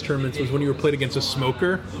thing in chess tournaments was when you were played against a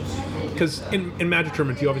smoker. Because in Magic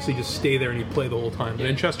tournaments, you obviously just stay there and you play the whole time. But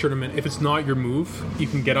in chess tournament, if it's not your move, you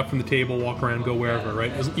can get up from the table, walk around, go wherever,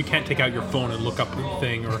 right? You can't take out your phone and look up a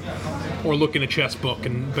thing or look in a chess book.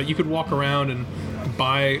 But you could walk around and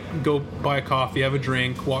go buy a coffee, have a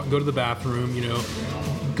drink, go to the bathroom, you know,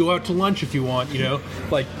 go out to lunch if you want, you know,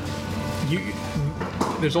 like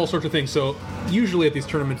there's all sorts of things. So usually at these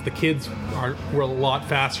tournaments, the kids were a lot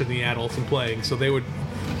faster than the adults in playing, so they would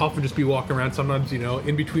often just be walking around. Sometimes, you know,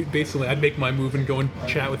 in between, basically I'd make my move and go and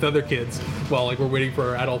chat with other kids while like we're waiting for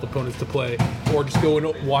our adult opponents to play, or just go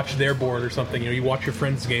and watch their board or something. You know, you watch your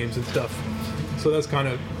friends' games and stuff. So that's kind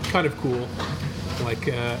of cool. Like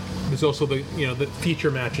there's also the feature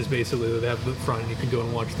matches basically that they have at the front, and you can go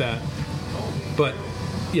and watch that. But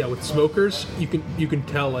yeah, with smokers, you can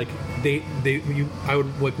tell like I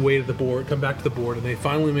would like wait at the board, come back to the board, and they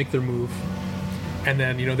finally make their move. And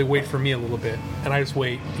then, you know, they wait for me a little bit, and I just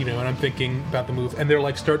wait, you know, and I'm thinking about the move, and they're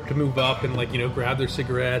like start to move up and like, you know, grab their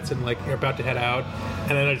cigarettes and like they're about to head out,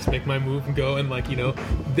 and then I just make my move and go, and like, you know,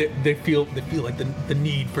 they feel like the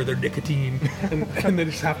need for their nicotine, and they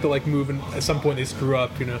just have to like move, and at some point they screw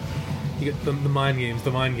up, you know. You get the mind games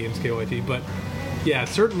KYT, but yeah,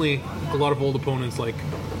 certainly a lot of old opponents, like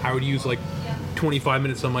I would use like 25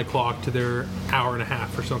 minutes on my clock to their hour and a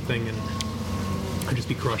half or something, and I'd just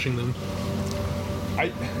be crushing them.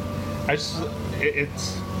 It's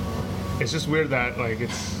just weird that like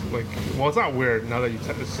it's like, well, it's not weird now that you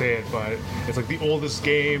say it, but it's like the oldest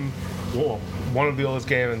game, well, one of the oldest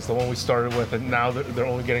games, it's the one we started with, and now they're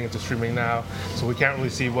only getting into streaming now, so we can't really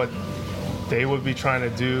see what they would be trying to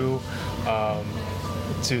do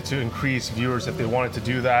to increase viewers if they wanted to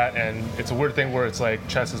do that. And it's a weird thing where it's like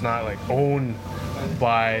chess is not like owned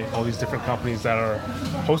by all these different companies that are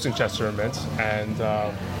hosting chess tournaments, and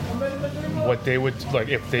what they would like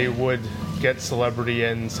if they would get celebrity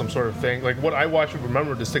in some sort of thing. Like what I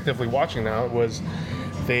remember distinctively watching now was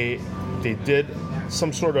they did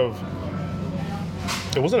some sort of,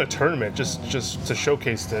 it wasn't a tournament, just to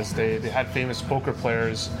showcase this. They had famous poker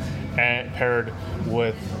players and paired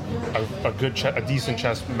with a decent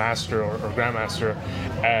chess master or grandmaster,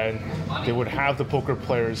 and they would have the poker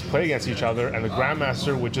players play against each other, and the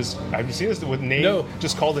grandmaster would just, have you seen this, with name? No.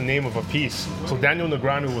 Just call the name of a piece. So Daniel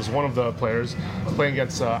Negreanu was one of the players playing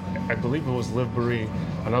against I believe it was Liv Boeri,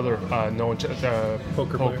 another known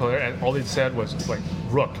poker player, and all they said was like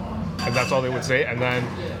rook, and that's all they would say, and then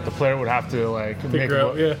the player would have to like figure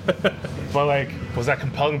out, yeah. But like, was that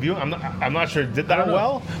compelling view? I'm not sure it did that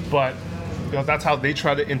well, but you know, that's how they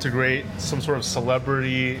try to integrate some sort of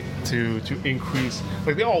celebrity to increase,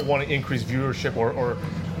 like they all want to increase viewership or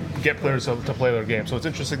get players to play their game. So it's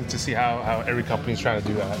interesting to see how every company is trying to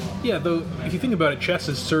do that. Yeah, though if you think about it, chess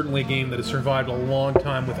is certainly a game that has survived a long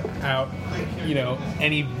time without, you know,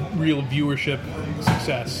 any real viewership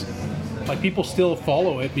success. Like people still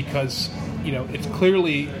follow it because it's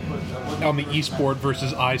clearly on the esport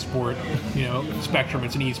versus iSport, spectrum.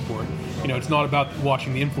 It's an esport. It's not about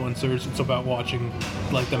watching the influencers. It's about watching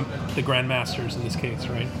like the grandmasters in this case,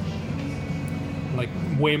 right? Like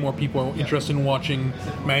way more people are interested in watching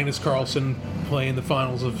Magnus Carlsen play in the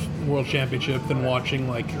finals of World Championship than watching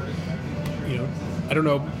I don't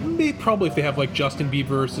know, maybe probably if they have like Justin Bieber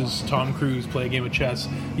versus Tom Cruise play a game of chess,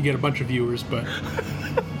 you get a bunch of viewers, but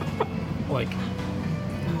like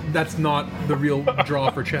that's not the real draw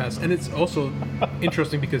for chess. And it's also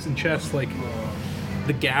interesting because in chess, like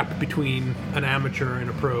the gap between an amateur and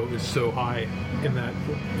a pro is so high in that,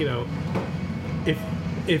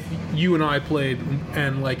 if you and I played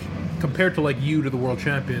and like compared to like you to the world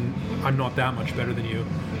champion, I'm not that much better than you,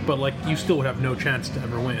 but like you still would have no chance to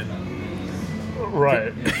ever win.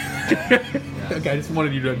 Right. Okay, I just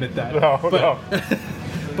wanted you to admit that. No.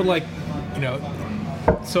 But like,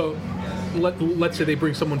 so let's say they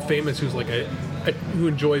bring someone famous who's like who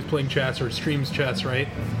enjoys playing chess or streams chess, right?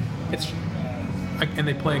 And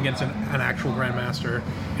they play against an actual grandmaster.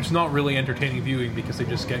 It's not really entertaining viewing because they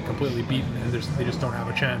just get completely beaten and they just don't have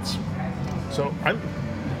a chance. So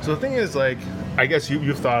the thing is, like, I guess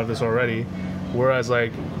you've thought of this already, whereas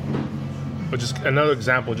like, but just another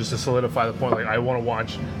example, just to solidify the point, like I want to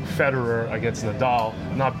watch Federer against Nadal,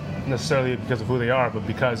 not necessarily because of who they are, but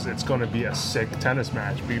because it's going to be a sick tennis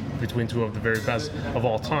match between two of the very best of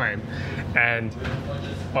all time. And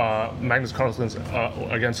Magnus Carlsen's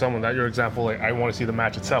against someone, that your example, like I want to see the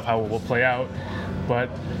match itself, how it will play out. But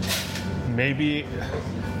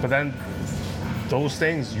then those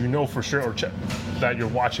things for sure, or that you're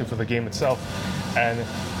watching for the game itself, and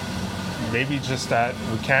maybe just that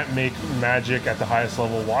we can't make Magic at the highest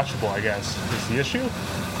level watchable, I guess, is the issue.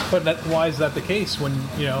 But why is that the case when,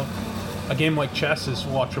 a game like chess is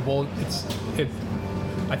watchable?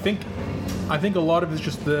 I think a lot of it is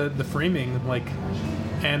just the framing, like,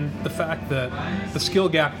 and the fact that the skill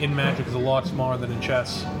gap in Magic is a lot smaller than in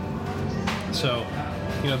chess. So,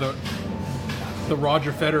 the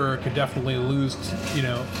Roger Federer could definitely lose,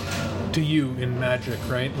 to you in Magic,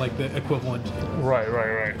 right? Like the equivalent.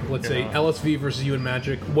 Right. Let's say LSV versus you in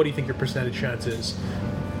Magic. What do you think your percentage chance is?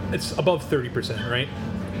 It's above 30%, right?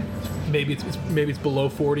 Maybe it's below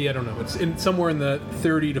 40. I don't know. It's somewhere in the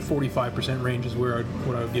 30 to 45% range is what I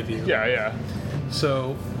would give you. Yeah.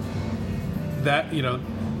 So that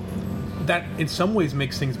that in some ways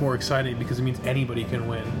makes things more exciting because it means anybody can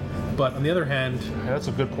win. But on the other hand, that's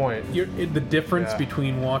a good point. The difference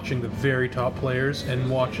between watching the very top players and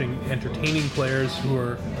watching entertaining players who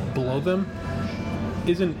are below them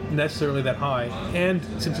isn't necessarily that high. And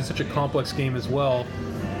since it's such a complex game as well,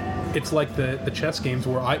 it's like the chess games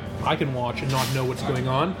where I can watch and not know what's going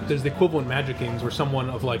on. There's the equivalent Magic games where someone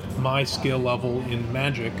of like my skill level in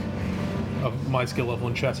Magic, of my skill level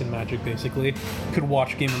in chess and Magic basically, could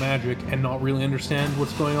watch a game of Magic and not really understand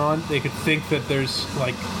what's going on. They could think that there's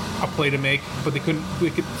like a play to make, but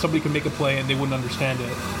somebody could make a play and they wouldn't understand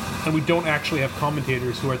it. And we don't actually have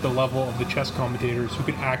commentators who are at the level of the chess commentators who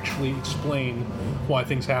can actually explain why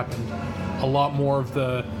things happened. A lot more of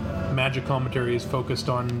the Magic commentary is focused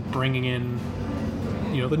on bringing in,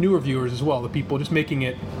 the newer viewers as well, the people just making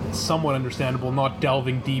it somewhat understandable, not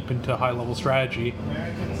delving deep into high-level strategy,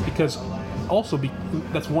 because also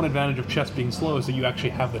that's one advantage of chess being slow is that you actually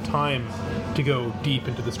have the time to go deep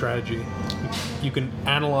into the strategy. You can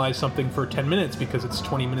analyze something for 10 minutes because it's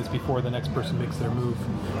 20 minutes before the next person makes their move,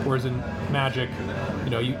 whereas in Magic,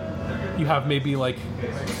 you have maybe like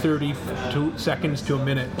 30 seconds to a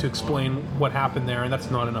minute to explain what happened there, and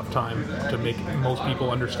that's not enough time to make most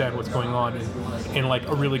people understand what's going on in like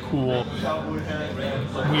a really cool,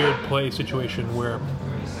 weird play situation where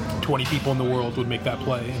 20 people in the world would make that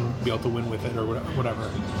play and be able to win with it or whatever.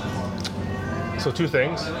 So two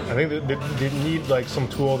things. I think they need like some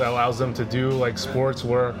tool that allows them to do like sports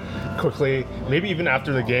where quickly, maybe even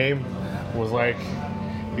after the game, was like,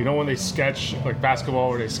 when they sketch like basketball,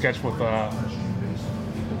 where they sketch with like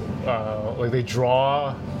they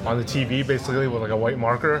draw on the TV basically with like a white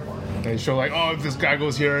marker, and they show like, oh, if this guy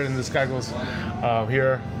goes here and this guy goes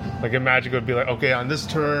here. Like in Magic, it would be like, okay, on this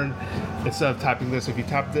turn, instead of tapping this, if you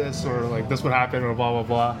tap this, or like this would happen, or blah blah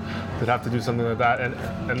blah, they'd have to do something like that.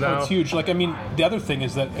 And now it's huge. Like, I mean, the other thing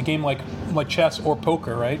is that a game like chess or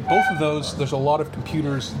poker, right? Both of those, there's a lot of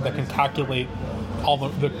computers that can calculate all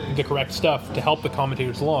the correct stuff to help the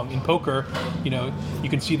commentators along. In poker, you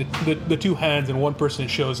can see the two hands, and one person it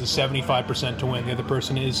shows is 75% to win. The other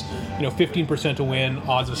person is 15% to win,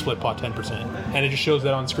 odds of split pot 10%, and it just shows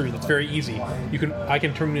that on screen. It's very easy. I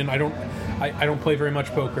can turn in. I don't play very much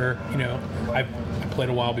poker. I played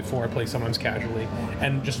a while before. I play sometimes casually,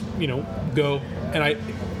 and just go, and I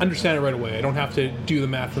understand it right away. I don't have to do the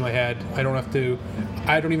math in my head. I don't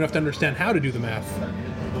even have to understand how to do the math.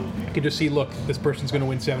 I can just see, look, this person's going to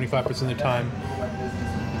win 75% of the time.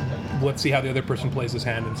 Let's see how the other person plays his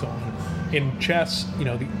hand, and so on. In chess,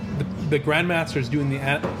 the grandmaster is doing the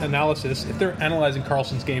analysis. If they're analyzing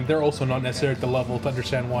Carlsen's game, they're also not necessarily at the level to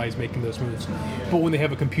understand why he's making those moves. But when they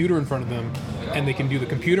have a computer in front of them, and they can do the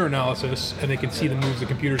computer analysis, and they can see the moves the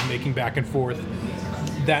computer's making back and forth,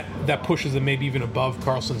 that pushes them maybe even above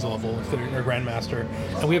Carlsen's level if they're a grandmaster.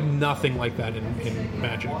 And we have nothing like that in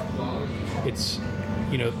Magic. It's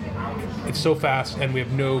it's so fast, and we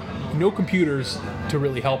have no computers to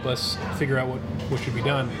really help us figure out what should be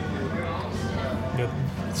done.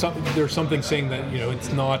 There's something saying that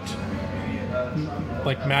it's not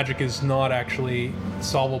like Magic is not actually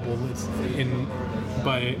solvable. It's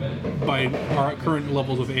by our current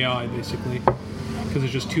levels of AI, basically, because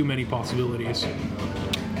there's just too many possibilities.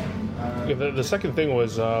 Yeah, the second thing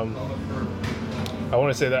was I want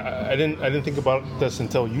to say that I didn't think about this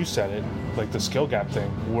until you said it, like the skill gap thing.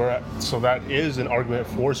 So that is an argument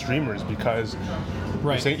for streamers, because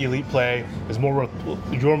you're saying elite play is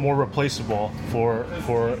you're more replaceable for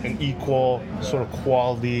an equal sort of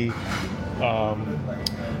quality. I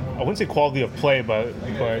wouldn't say quality of play, but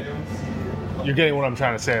you're getting what I'm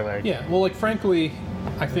trying to say. Like, yeah, well, like, frankly,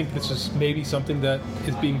 I think this is maybe something that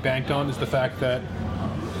is being banked on, is the fact that,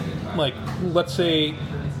 like, let's say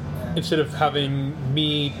instead of having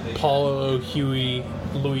me, Paulo, Huey,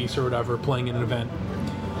 Luis, or whatever playing in an event,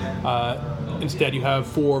 instead you have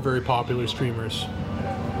 4 very popular streamers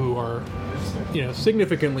who are,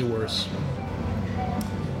 significantly worse.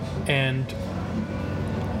 And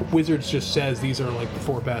Wizards just says these are like the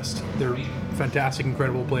 4 best. They're fantastic,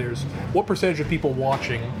 incredible players. What percentage of people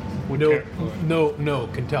watching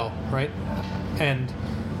can tell, right? And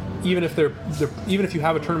even if if you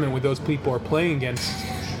have a tournament where those people are playing against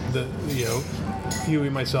Huey,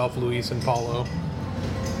 myself, Luis, and Paulo,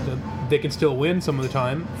 they can still win some of the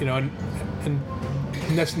time, and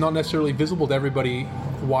that's not necessarily visible to everybody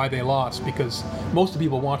why they lost, because most of the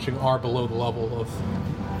people watching are below the level of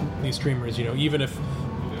these streamers. Even if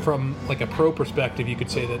from like a pro perspective you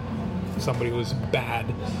could say that somebody was bad,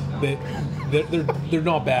 they're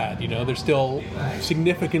not bad. They're still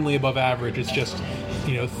significantly above average. It's just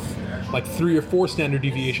like 3 or 4 standard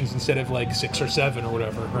deviations instead of like 6 or 7 or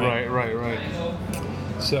whatever. Right.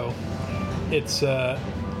 So it's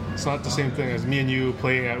not the same thing as me and you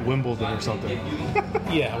playing at Wimbledon or something.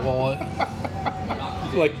 Yeah, well,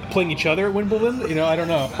 like playing each other at Wimbledon, I don't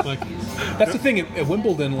know. Like, that's the thing at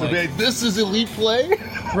Wimbledon. Like, this is elite play.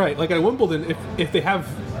 Right, like at Wimbledon, if they have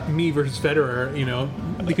me versus Federer,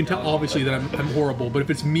 you can tell obviously that I'm horrible. But if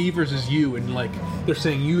it's me versus you, and like they're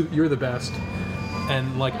saying you're the best,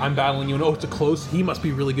 and like I'm battling you, and it's a close, he must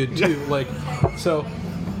be really good too. Like, so.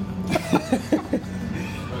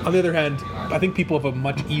 On the other hand, I think people have a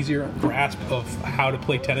much easier grasp of how to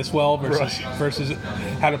play tennis well versus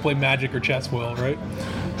how to play Magic or chess well, right?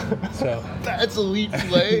 So that's elite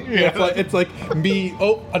play. It's like me.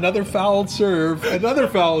 Oh, another fouled serve.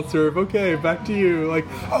 Okay, back to you. Like,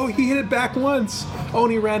 oh, he hit it back once. Oh,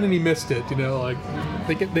 and he ran and he missed it. Like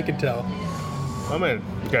they can tell. I mean,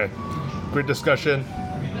 okay, great discussion.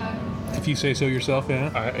 If you say so yourself,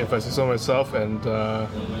 yeah. If I say so myself, and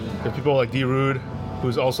if people like D. Rude,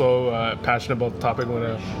 who's also passionate about the topic,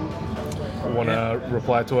 want to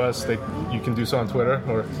reply to us, you can do so on Twitter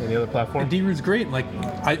or any other platform. D-Rude's great. Like,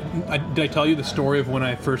 did I tell you the story of when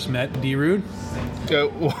I first met D-Rude?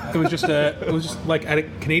 It was just like at a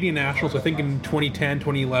Canadian Nationals, I think in 2010,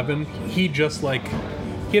 2011. He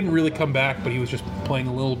hadn't really come back, but he was just playing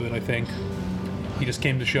a little bit, I think. He just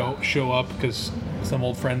came to show up because some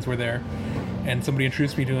old friends were there. And somebody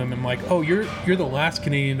introduced me to him, and I'm like, "Oh, you're the last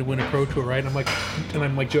Canadian to win a Pro Tour, right?" And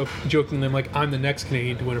I'm like jokingly, I'm like, "I'm the next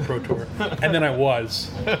Canadian to win a Pro Tour," and then I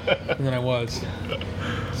was.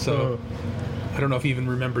 So I don't know if he even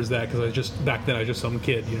remembers that, because back then I was just some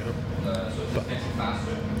kid, But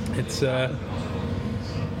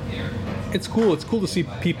it's cool. It's cool to see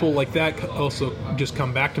people like that also just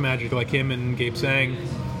come back to Magic, like him and Gabe Sang.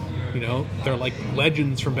 They're like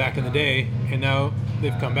legends from back in the day, and now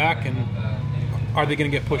they've come back. And are they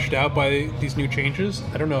going to get pushed out by these new changes?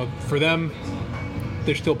 I don't know. For them,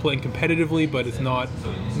 they're still playing competitively, but it's not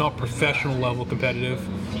professional level competitive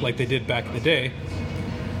like they did back in the day.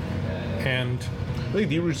 And I think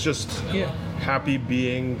D-Rude's just happy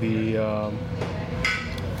being the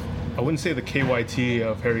I wouldn't say the KYT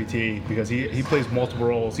of Harry T, because he plays multiple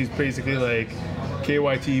roles. He's basically like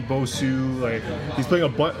KYT, Bosu, like he's playing a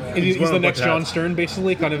bunch. He's the next John Stern,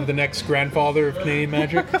 basically, kind of the next grandfather of Canadian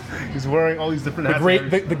Magic. He's wearing all these different hats.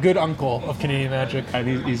 The good uncle of Canadian Magic.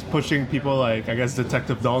 And he's pushing people like, I guess,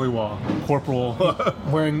 Detective Dollywall, Corporal.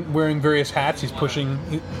 wearing various hats. He's pushing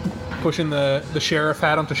the sheriff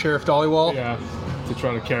hat onto Sheriff Dollywall. Yeah, to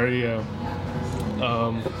try to carry.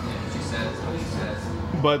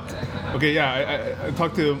 But okay, yeah, I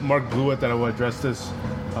talked to Mark Blewett that I will address this.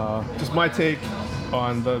 Just my take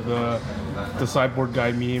on the Sideboard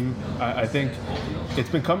Guy meme. I think it's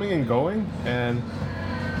been coming and going, and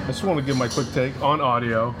I just want to give my quick take on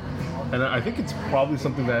audio. And I think it's probably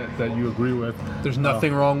something that you agree with. There's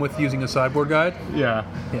nothing wrong with using a sideboard guide. Yeah.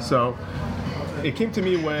 So it came to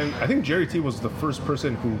me when I think Jerry T was the first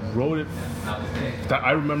person who wrote it that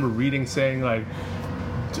I remember reading, saying like,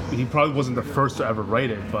 he probably wasn't the first to ever write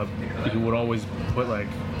it, but he would always put like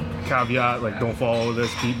caveat, like don't follow this,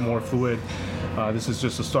 be more fluid. This is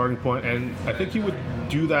just a starting point, and I think he would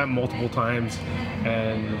do that multiple times.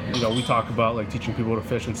 And we talk about like teaching people to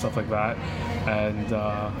fish and stuff like that, and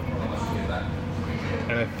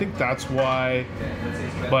I think that's why.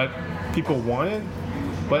 But people want it.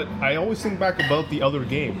 But I always think back about the other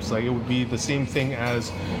games. Like it would be the same thing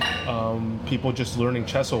as people just learning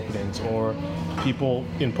chess openings, or people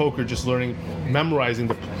in poker just memorizing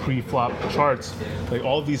the pre-flop charts. Like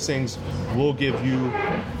all of these things will give you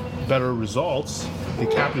better results. They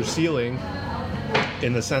cap your ceiling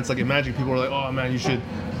in the sense, like imagine people are like, oh man, you should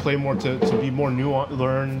play more to be more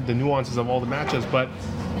learn the nuances of all the matches. But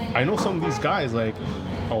I know some of these guys, like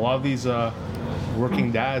a lot of these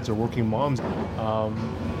working dads or working moms,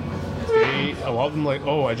 a lot of them like,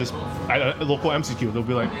 oh, local MCQ, they'll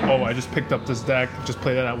be like, oh, I just picked up this deck, just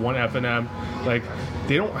played it at one FNM. Like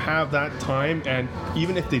they don't have that time, and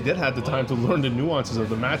even if they did have the time to learn the nuances of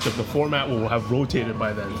the matchup, the format will have rotated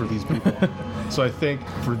by then for these people. So I think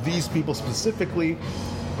for these people specifically,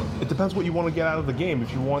 it depends what you want to get out of the game.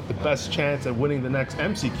 If you want the best chance at winning the next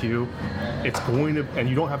MCQ, it's going to, and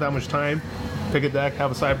you don't have that much time, pick a deck,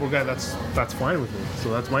 have a sideboard guy, that's fine with me.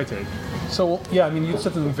 So that's my take. So, yeah, I mean, you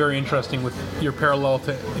said something very interesting with your parallel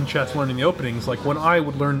to in chess learning the openings. Like, when I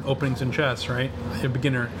would learn openings in chess, right, a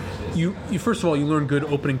beginner, you first of all, you learn good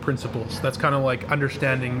opening principles. That's kind of like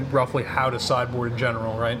understanding roughly how to sideboard in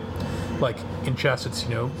general, right? Like, in chess, it's,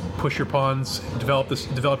 push your pawns,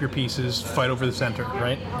 develop your pieces, fight over the center,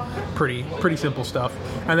 right? Pretty simple stuff.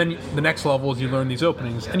 And then the next level is you learn these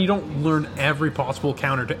openings. And you don't learn every possible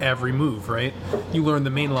counter to every move, right? You learn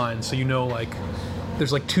the main lines, so like,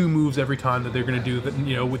 there's like 2 moves every time that they're going to do that,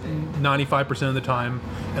 with 95% of the time,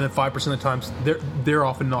 and then 5% of the times they're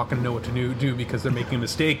often not going to know what to do because they're making a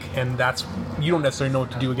mistake, and you don't necessarily know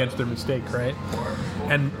what to do against their mistake, right?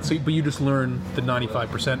 And so, but you just learn the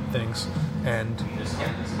 95% things, and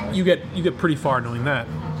you get pretty far knowing that.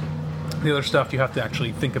 The other stuff you have to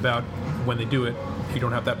actually think about when they do it. You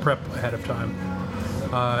don't have that prep ahead of time.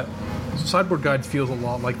 Sideboard Guides feels a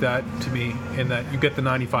lot like that to me, in that you get the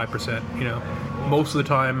 95%, most of the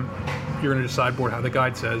time you're going to sideboard how the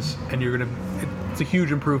guide says, and it's a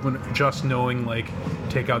huge improvement just knowing, like,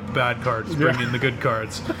 take out the bad cards, bring in the good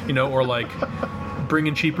cards, or like bring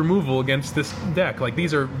in cheap removal against this deck. Like,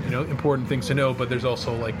 these are, important things to know, but there's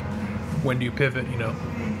also like, when do you pivot?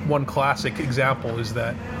 One classic example is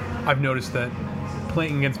that I've noticed that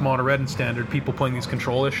playing against mono red and standard, people playing these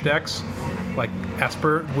control-ish decks, like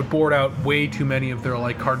Esper, would board out way too many of their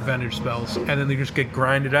like card advantage spells, and then they just get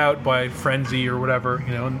grinded out by Frenzy or whatever,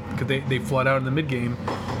 because they flood out in the mid game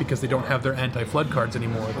because they don't have their anti-flood cards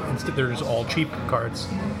anymore. Instead, they're just all cheap cards.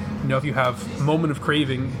 If you have Moment of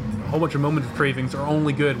Craving, a whole bunch of Moment of Cravings are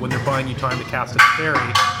only good when they're buying you time to cast a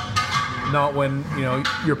fairy, not when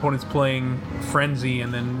your opponent's playing Frenzy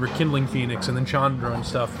and then Rekindling Phoenix and then Chandra and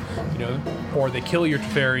stuff, or they kill your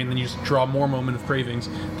Teferi and then you just draw more Moment of Cravings.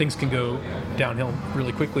 Things can go downhill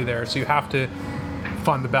really quickly there, so you have to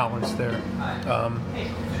find the balance there.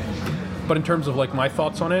 But in terms of like my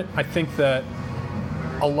thoughts on it, I think that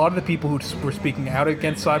a lot of the people who were speaking out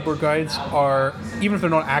against sideboard guides are, even if they're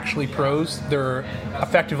not actually pros, they're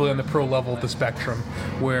effectively on the pro level of the spectrum,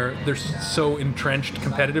 where they're so entrenched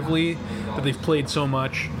competitively that they've played so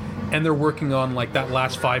much, and they're working on like that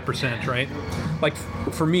last 5%, right? Like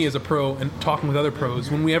for me as a pro and talking with other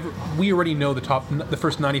pros, when we already know the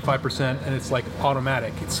first 95%, and it's like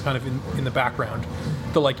automatic. It's kind of in the background.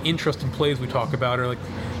 The like interesting plays we talk about are like,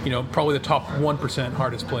 probably the top 1%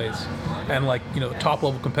 hardest plays. And like, top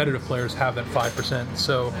level competitive players have that 5%.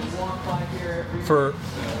 So for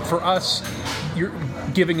us, you're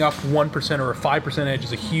giving up 1% or a 5% edge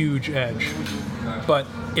is a huge edge. But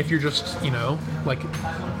if you're just, like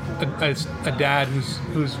a dad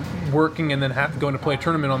who's working and then going to play a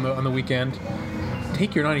tournament on the weekend,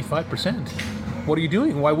 take your 95%. What are you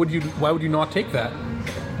doing? Why would you not take that?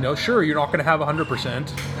 Sure, you're not going to have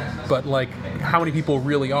 100%, but like, how many people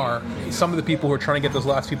really are? Some of the people who are trying to get those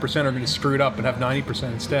last few percent are going to screw it up and have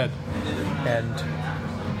 90% instead. And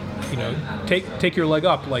take your leg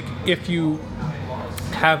up. Like, if you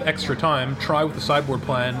have extra time, try with the sideboard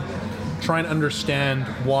plan. Try and understand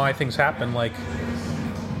why things happen. Like,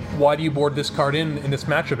 why do you board this card in this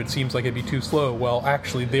matchup? It seems like it'd be too slow. Well,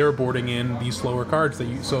 actually, they're boarding in these slower cards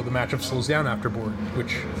so the matchup slows down after board,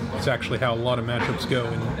 which is actually how a lot of matchups go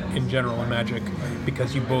in general in Magic,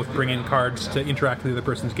 because you both bring in cards to interact with the other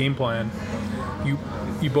person's game plan.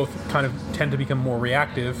 You both kind of tend to become more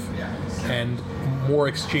reactive, and more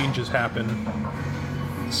exchanges happen,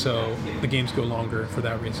 so the games go longer for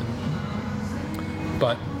that reason.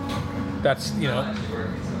 But that's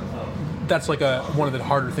that's like one of the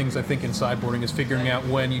harder things I think in sideboarding, is figuring out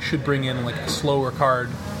when you should bring in like a slower card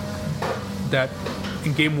that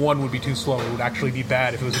in game one would be too slow. It would actually be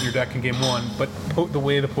bad if it was in your deck in game one, but the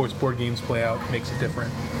way the post-board games play out makes it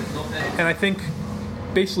different. And I think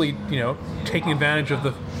basically, taking advantage of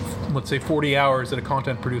the, let's say, 40 hours that a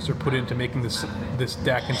content producer put into making this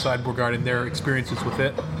deck in Sideboard Guide and their experiences with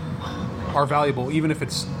it are valuable, even if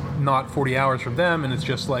it's not 40 hours from them and it's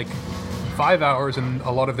just like 5 hours and a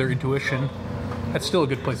lot of their intuition. That's still a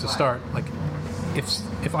good place to start. Like,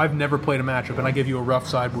 if I've never played a matchup and I give you a rough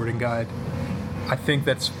sideboarding guide, I think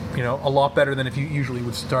that's a lot better than if you usually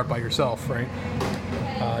would start by yourself, right?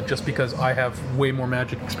 Just because I have way more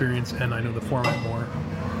Magic experience and I know the format more.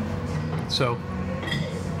 So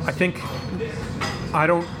I think I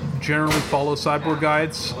don't generally follow sideboard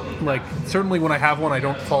guides. Like, certainly when I have one, I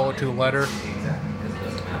don't follow it to the letter.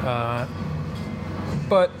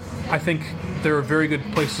 But I think they're a very good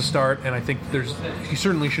place to start, and I think you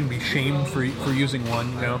certainly shouldn't be shamed for using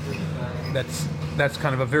one. That's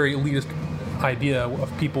kind of a very elitist idea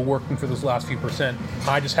of people working for those last few percent.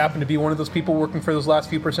 I just happen to be one of those people working for those last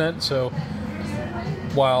few percent. So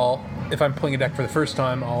while if I'm playing a deck for the first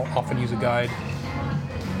time, I'll often use a guide.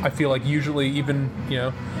 I feel like usually even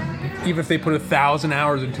if they put 1,000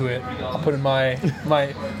 hours into it, I'll put in my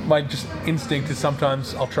just instinct is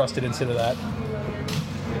sometimes I'll trust it instead of that.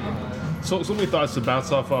 So many thoughts to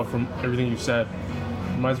bounce off of from everything you said.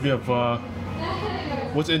 Reminds me of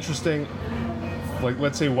what's interesting. Like,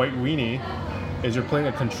 let's say White Weenie is you're playing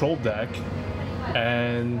a controlled deck,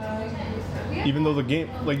 and even though the game,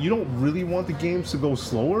 like, you don't really want the games to go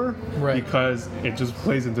slower, right? Because it just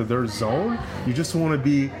plays into their zone. You just want to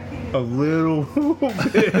be a little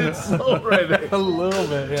bit slower, I think. A little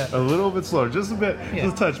bit, yeah. A little bit slower, just a bit,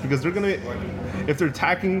 just a touch, because they're gonna. If they're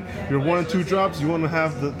attacking your 1 and 2 drops, you want to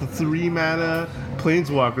have the 3 mana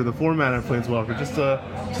Planeswalker, the 4 mana Planeswalker, just a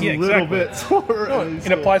little bit slower. No,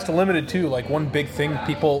 it applies to limited too. Like, one big thing,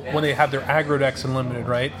 people, when they have their aggro decks in limited,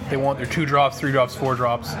 right? They want their 2 drops, 3 drops, 4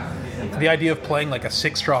 drops. The idea of playing like a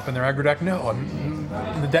 6 drop in their aggro deck, no.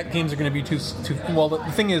 The deck games are going to be too. Well,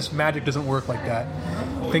 the thing is, Magic doesn't work like that.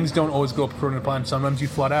 Things don't always go according to plan. Sometimes you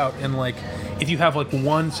flood out, and like, if you have like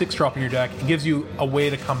 1 6 drop in your deck, it gives you a way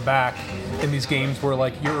to come back in these games where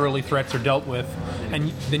like your early threats are dealt with, and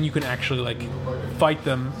then you can actually like fight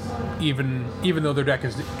them, even though their deck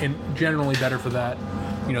is generally better for that.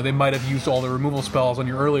 They might have used all the removal spells on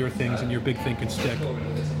your earlier things, and your big thing can stick.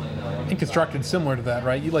 And Constructed similar to that,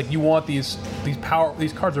 right? You want these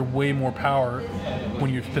cards are way more power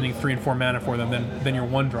when you're spending 3 and 4 mana for them than your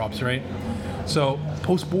 1 drops, right? So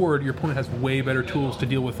post-board, your opponent has way better tools to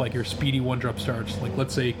deal with like your speedy 1-drop starts. Like,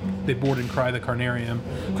 let's say they board and Cry the Carnarium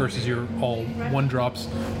versus your all 1-drops.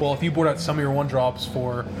 Well, if you board out some of your 1-drops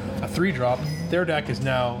for a 3-drop, their deck is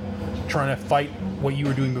now trying to fight what you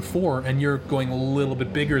were doing before, and you're going a little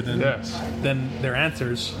bit bigger than their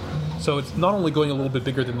answers. So it's not only going a little bit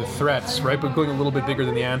bigger than the threats, right, but going a little bit bigger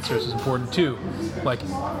than the answers is important too. Like,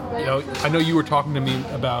 I know you were talking to me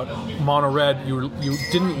about mono red. You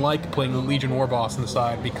didn't like playing the Legion War Boss on the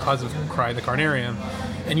side because of Cry the Carnarium,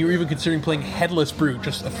 and you were even considering playing Headless Brute,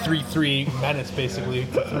 just a 3/3 menace basically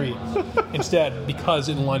for 3 instead, because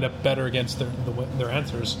it lined up better against their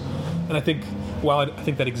answers. And I think, while I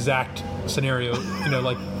think that exact scenario,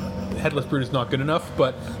 like, Headless Brute is not good enough,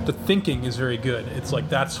 but the thinking is very good. It's like,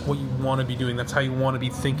 that's what you want to be doing. That's how you want to be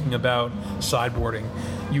thinking about sideboarding.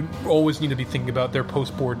 You always need to be thinking about their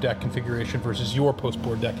post-board deck configuration versus your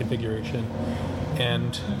post-board deck configuration.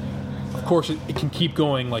 And of course, it can keep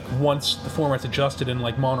going. Like once the format's adjusted and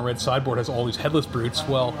like Mono Red sideboard has all these headless brutes,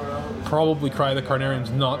 well, probably Cry the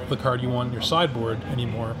Carnarium's not the card you want in your sideboard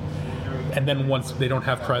anymore. And then once they don't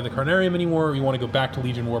have Cry the Carnarium anymore, you want to go back to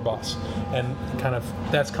Legion Warboss. And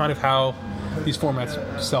that's kind of how these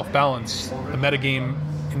formats self-balance. The metagame,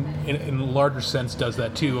 in a larger sense, does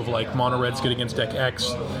that too, of like Mono Red's good against deck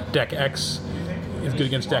X is good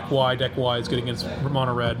against deck Y is good against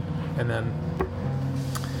Mono Red, and then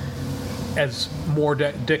as more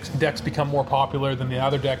decks become more popular, then the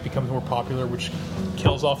other deck becomes more popular, which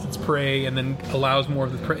kills off its prey and then allows more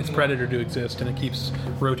of its predator to exist, and it keeps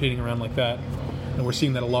rotating around like that. And we're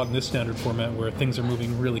seeing that a lot in this standard format where things are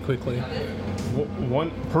moving really quickly.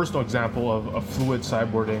 One personal example of fluid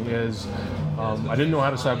sideboarding is I didn't know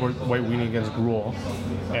how to sideboard White Weenie against Gruul,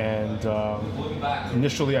 and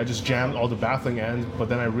initially I just jammed all the baffling ends, but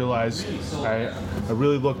then I realized I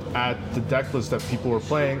really looked at the deck list that people were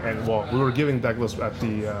playing, and well, we were giving deck lists at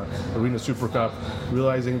the Arena Super Cup,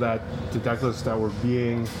 realizing that the deck lists that were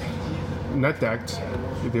being net decked,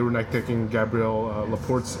 they were net decking Gabriel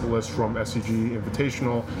Laporte's list from SCG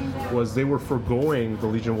Invitational, was they were foregoing the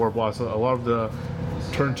Legion Warboss. A lot of the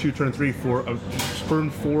turn 2, turn 3 for a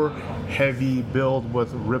turn 4 heavy build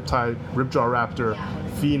with Ripjaw Raptor,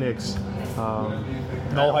 Phoenix,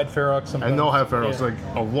 Nullhide Ferox, and Nullhide Ferox, like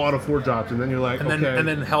a lot of 4-drops, and then you're like, and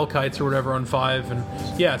then Hellkites or whatever on 5,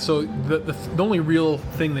 and yeah. So the only real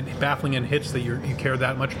thing that Baffling End hits that you care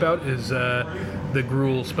that much about is the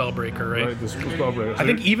Gruul Spellbreaker, right? Right, the Spellbreaker. I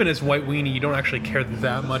think even as White Weenie, you don't actually care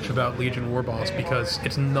that much about Legion Warboss because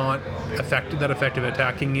it's not that effective at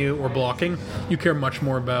attacking you or blocking. You care much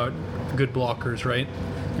more about good blockers, right?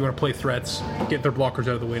 You want to play threats, get their blockers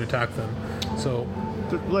out of the way and attack them. So.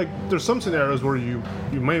 There's some scenarios where you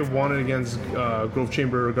might want it against Grove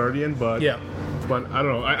Chamber or Guardian, but I don't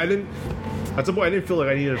know. I didn't. At some point, I didn't feel like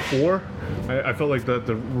I needed 4. I felt like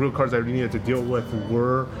the real cards I needed to deal with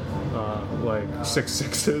were like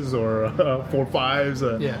 6/6s or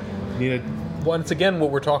 4/5s. Needed. Once again,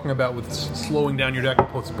 what we're talking about with slowing down your deck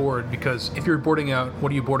post board, because if you're boarding out,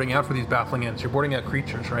 what are you boarding out for these Baffling Ends? You're boarding out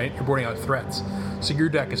creatures, right? You're boarding out threats. So your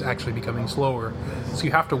deck is actually becoming slower. So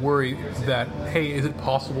you have to worry that, hey, is it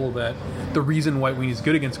possible that the reason White Weenie is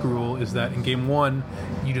good against Gruul is that in game 1,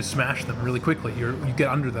 you just smash them really quickly. You get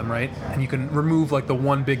under them, right? And you can remove like the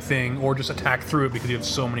one big thing or just attack through it because you have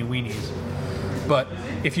so many weenies. But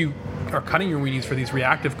if you are cutting your weenies for these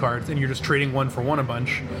reactive cards and you're just trading one for one a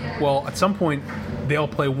bunch, well, at some point they'll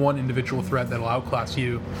play one individual threat that'll outclass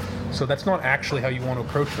you. So that's not actually how you want to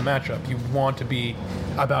approach the matchup. You want to be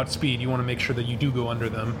about speed. You want to make sure that you do go under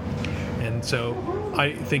them. And so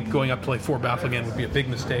I think going up to like 4 Baffling End would be a big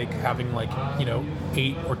mistake. Having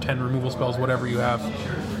 8 or 10 removal spells, whatever you have,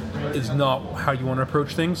 is not how you want to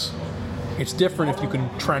approach things. It's different if you can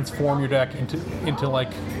transform your deck into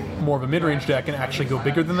like more of a mid-range deck and actually go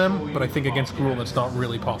bigger than them, but I think against Gruul that's not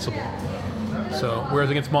really possible. So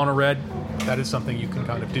whereas against Mono Red, that is something you can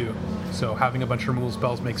kind of do. So having a bunch of removal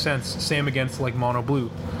spells makes sense. Same against like Mono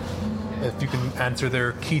Blue. If you can answer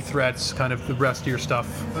their key threats, kind of the rest of your stuff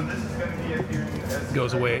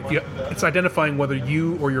goes away. It's identifying whether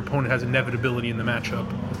you or your opponent has inevitability in the matchup.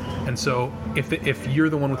 And so if you're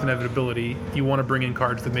the one with inevitability, you want to bring in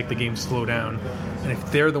cards that make the game slow down. And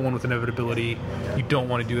if they're the one with inevitability, you don't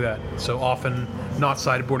want to do that. So often, not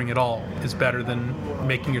sideboarding at all is better than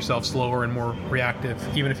making yourself slower and more reactive.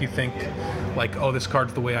 Even if you think, like, oh, this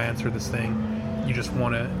card's the way I answer this thing, you just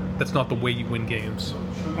want to... That's not the way you win games.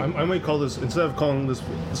 I might call this, instead of calling this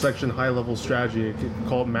section high-level strategy, I could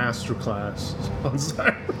call it Masterclass on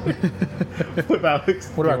side. With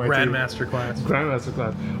Alex. What about Grandmaster Class? Grandmaster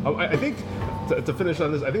Class. I think, to finish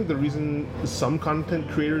on this, I think the reason some content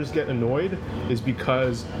creators get annoyed is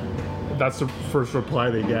because that's the first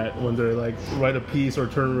reply they get when they're like, write a piece or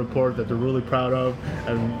turn a report that they're really proud of,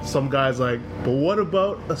 and some guy's like, but what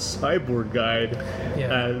about a sideboard guide?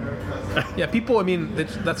 Yeah, people, I mean,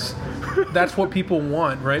 that's what people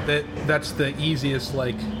want, right? That's the easiest,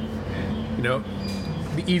 like,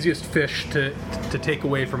 the easiest fish to take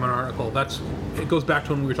away from an article. It goes back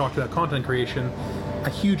to when we were talking about content creation. A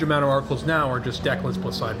huge amount of articles now are just deck list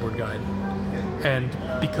plus sideboard guide. And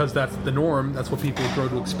because that's the norm, that's what people grow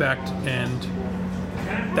to expect, and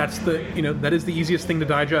that's that is the easiest thing to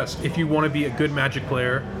digest. If you want to be a good Magic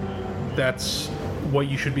player, that's what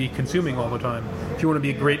you should be consuming all the time. If you want to be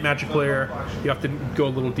a great Magic player, you have to go a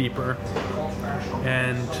little deeper.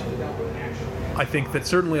 And I think that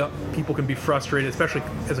certainly people can be frustrated, especially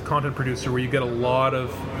as a content producer, where you get a lot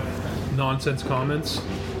of nonsense comments.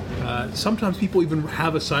 Sometimes people even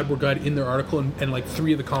have a sideboard guide in their article, and like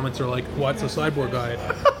 3 of the comments are like, "What's a sideboard guide?"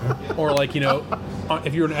 Or like,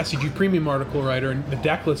 if you're an SCG Premium article writer and the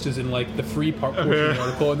deck list is in like the free portion of the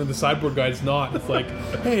article, and then the sideboard guide's not. It's like,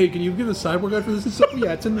 "Hey, can you give a sideboard guide for this?" So,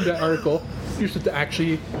 yeah, it's in the article. You just have to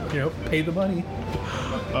actually, pay the money.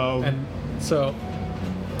 And so,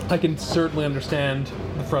 I can certainly understand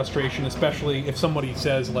the frustration, especially if somebody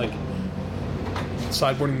says like,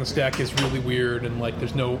 sideboarding this deck is really weird, and like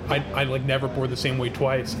there's no I like never board the same way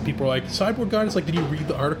twice. People are like, sideboard guide is like, did you read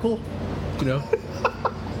the article?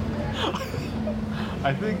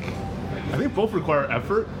 I think both require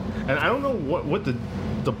effort, and I don't know what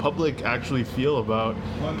the public actually feel about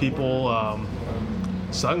people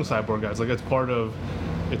selling sideboard guides. Like it's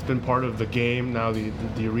been part of the game now. The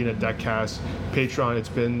Arena Deckcast Patreon. It's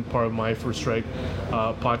been part of my First Strike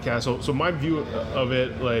podcast. So my view of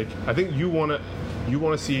it, like, I think you want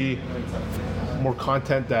to see more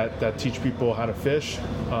content that teach people how to fish,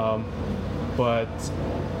 but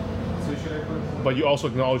you also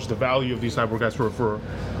acknowledge the value of these sideboard guides for of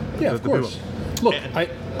course. Look,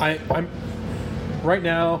 I'm right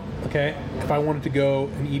now. Okay, if I wanted to go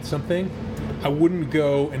and eat something, I wouldn't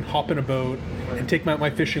go and hop in a boat and take out my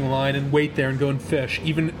fishing line and wait there and go and fish,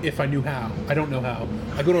 even if I knew how. I don't know how.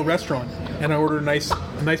 I go to a restaurant and I order a nice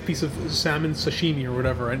piece of salmon sashimi or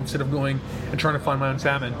whatever, instead of going and trying to find my own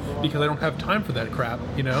salmon, because I don't have time for that crap,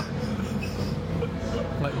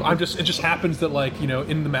 Like, it just happens that, like,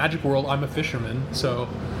 in the Magic world, I'm a fisherman, so,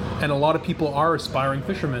 and a lot of people are aspiring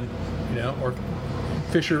fishermen, or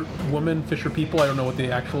fisher woman, fisher people. I don't know what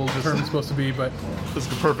the actual term is supposed to be, but this is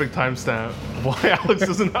the perfect timestamp. Why Alex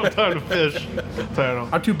doesn't have time to fish?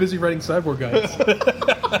 I'm too busy writing sideboard guides.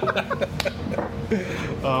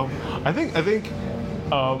 I think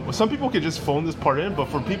some people could just phone this part in, but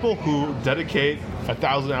for people who dedicate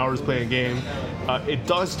 1,000 hours playing a game, it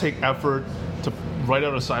does take effort to write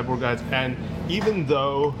out a sideboard guides. And even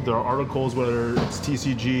though there are articles, whether it's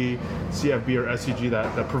TCG, CFB, or SCG,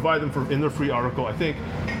 that provide them in their free article, I think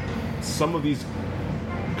some of these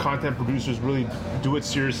content producers really do it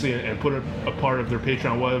seriously and put it a part of their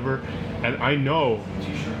Patreon, whatever. And I know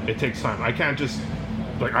it takes time. I can't just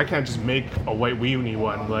make a White Weenie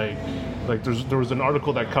one. Like there was an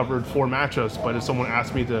article that covered 4 matchups, but if someone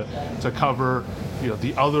asked me to cover,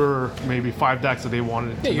 the other maybe 5 decks that they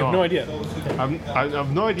wanted to know, you have no idea. I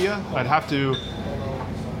have no idea. I'd have to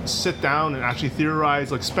sit down and actually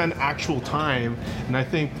theorize, like spend actual time, and I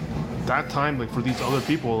think that time, like for these other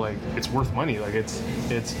people, like it's worth money. Like it's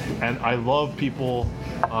and I love people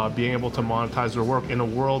being able to monetize their work in a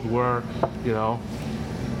world where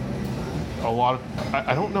a lot of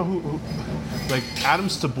I don't know who like Adam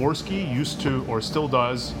Staborski used to, or still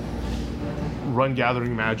does, run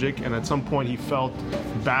Gathering Magic, and at some point he felt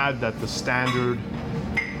bad that the standard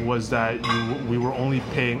was that we were only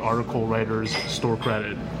paying article writers store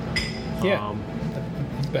credit. Yeah,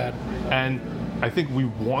 it's bad. And I think we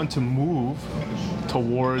want to move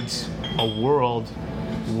towards a world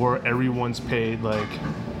where everyone's paid like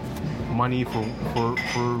money for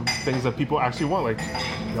things that people actually want. Like,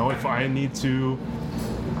 if I need to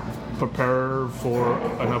prepare for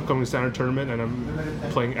an upcoming standard tournament and I'm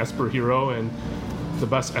playing Esper Hero and the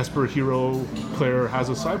best Esper Hero player has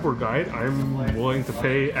a sideboard guide, I'm willing to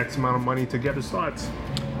pay X amount of money to get his thoughts.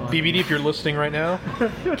 BBD, if you're listening right now,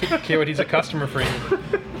 he's a customer for you.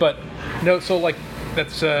 But no, so like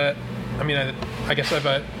that's I guess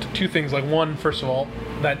I've 2 things. Like, one, first of all,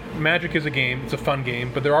 that Magic is a game, it's a fun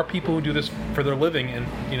game, but there are people who do this for their living, and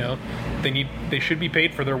they should be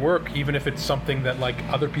paid for their work, even if it's something that like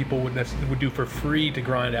other people would do for free to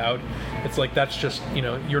grind out. It's like, that's just,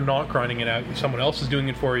 you're not grinding it out, someone else is doing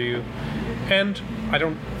it for you. And I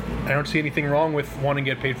don't see anything wrong with wanting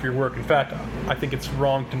to get paid for your work. In fact, I think it's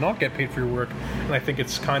wrong to not get paid for your work, and I think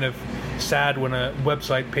it's kind of sad when a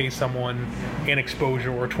website pays someone an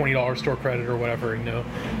exposure or $20 store credit or whatever,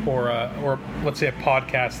 or let's say a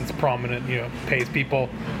podcast that's prominent, pays people,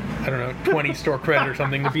 I don't know, 20 store credit or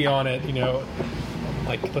something to be on it,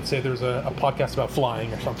 like let's say there's a podcast about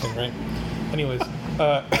flying or something, right? Anyways,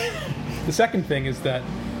 the second thing is that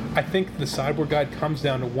I think the sideboard guide comes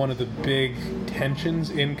down to one of the big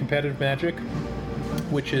tensions in competitive Magic,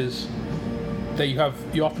 which is that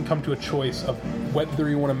you often come to a choice of whether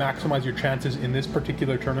you want to maximize your chances in this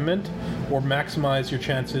particular tournament or maximize your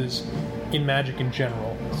chances in Magic in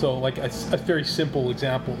general. So like a very simple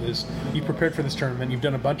example is you prepared for this tournament, you've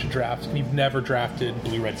done a bunch of drafts, and you've never drafted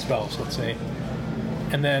blue-red spells, let's say.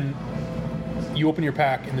 And then you open your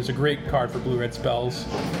pack and there's a great card for blue-red spells,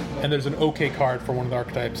 and there's an okay card for one of the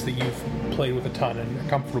archetypes that you've played with a ton and are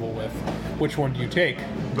comfortable with. Which one do you take?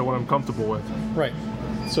 The one I'm comfortable with. Right.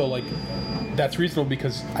 So like that's reasonable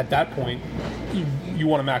because at that point you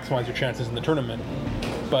want to maximize your chances in the tournament.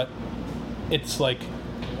 But it's like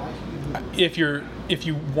if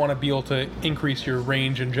you want to be able to increase your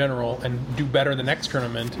range in general and do better in the next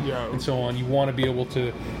tournament and so on, you want to be able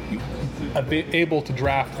to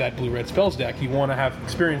draft that blue-red spells deck. You want to have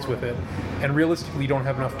experience with it, and realistically you don't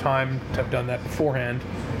have enough time to have done that beforehand,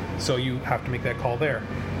 so you have to make that call there.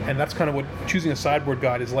 And that's kind of what choosing a sideboard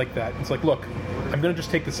guide is like. That it's like, look, I'm going to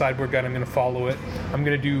just take the sideboard guide, I'm going to follow it, I'm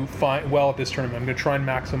going to do well at this tournament, I'm going to try and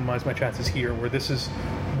maximize my chances here, where this is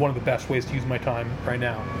one of the best ways to use my time right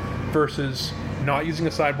now, versus not using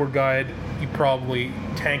a sideboard guide. You probably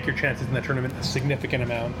tank your chances in that tournament a significant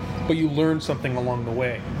amount, but you learn something along the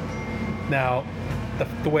way. Now,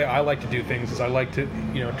 the way I like to do things is I like to,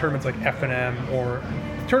 tournaments like F&M or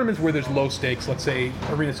tournaments where there's low stakes, let's say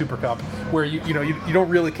Arena Super Cup, where you don't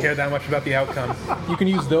really care that much about the outcome. You can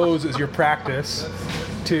use those as your practice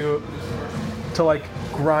to like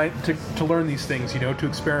grind, to learn these things, to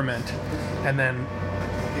experiment. And then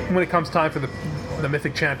when it comes time for the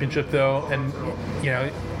Mythic Championship, though, and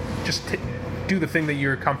just do the thing that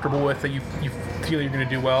you're comfortable with, that you feel you're going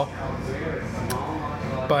to do well.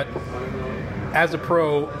 But as a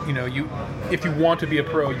pro, if you want to be a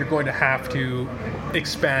pro, you're going to have to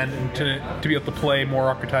expand and to be able to play more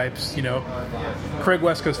archetypes. Craig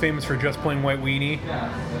Wescoe is famous for just playing White Weenie.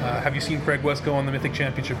 Have you seen Craig Wescoe on the Mythic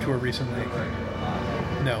Championship Tour recently?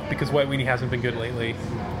 No, because White Weenie hasn't been good lately.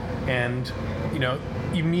 And,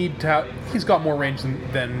 you need to have, he's got more range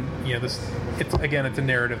than this. It's a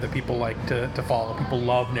narrative that people like to follow. People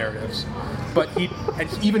love narratives. But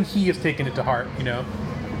even he has taken it to heart,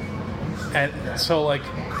 And so, like,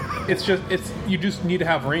 you just need to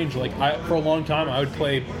have range. Like, for a long time, I would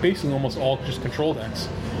play basically almost all just control decks.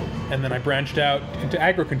 And then I branched out into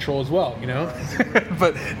aggro control as well,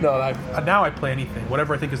 But no, now I play anything.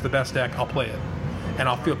 Whatever I think is the best deck, I'll play it. And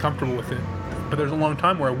I'll feel comfortable with it. But there's a long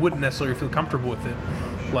time where I wouldn't necessarily feel comfortable with it.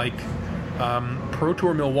 Like, Pro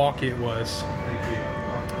Tour Milwaukee it was.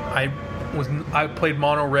 I played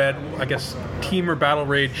mono red, I guess Team or Battle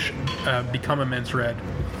Rage Become Immense Red.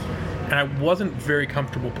 And I wasn't very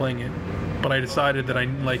comfortable playing it, but I decided that I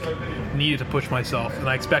needed to push myself, and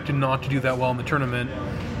I expected not to do that well in the tournament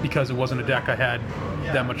because it wasn't a deck I had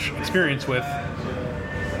that much experience with.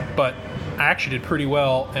 But I actually did pretty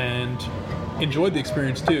well and enjoyed the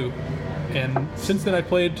experience too. And since then I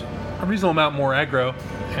played a reasonable amount more aggro,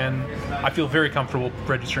 and I feel very comfortable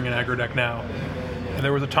registering an aggro deck now. And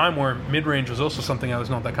there was a time where mid-range was also something I was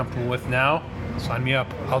not that comfortable with. Now, sign me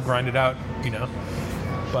up. I'll grind it out,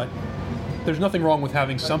 But there's nothing wrong with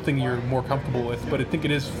having something you're more comfortable with, but I think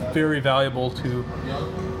it is very valuable to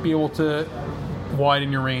be able to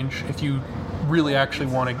widen your range if you really actually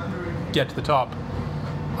want to get to the top.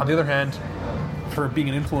 On the other hand, for being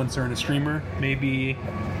an influencer and a streamer, maybe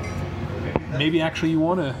actually you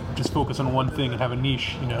want to just focus on one thing and have a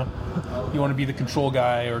niche, You want to be the control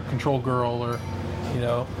guy or control girl or,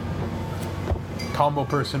 combo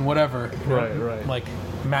person, whatever. Right. Like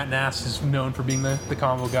Matt Nass is known for being the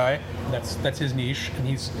combo guy. That's his niche, and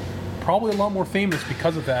he's probably a lot more famous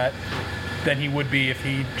because of that than he would be if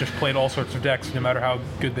he just played all sorts of decks, no matter how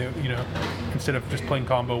good they, instead of just playing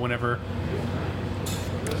combo whenever.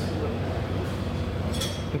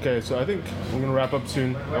 Okay, so I think we're going to wrap up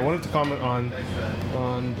soon. I wanted to comment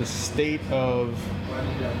on the state of,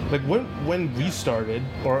 like, when we started,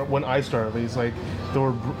 or when I started, at least, like,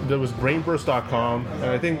 there was Brainburst.com, and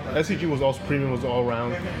I think SCG was also premium, was all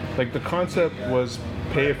around. Like, the concept was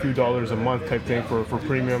pay a few dollars a month type thing for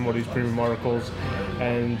premium, or these premium articles,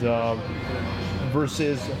 and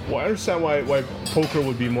versus, well, I understand why poker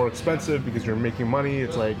would be more expensive because you're making money.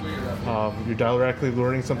 It's like you're directly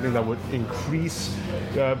learning something that would increase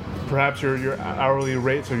perhaps your hourly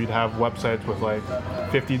rate. So you'd have websites with like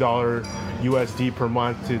 $50 USD per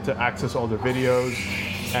month to access all the videos.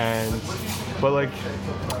 But like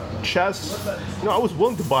chess, I was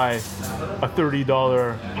willing to buy a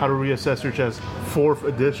 $30 How to Reassess Your Chess 4th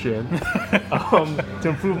edition to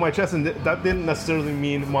improve my chess, and that didn't necessarily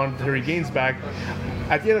mean monetary gains back.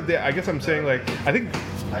 At the end of the day, I guess I'm saying, like, I think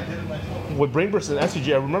with Brainburst and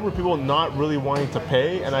SCG, I remember people not really wanting to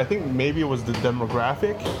pay, and I think maybe it was the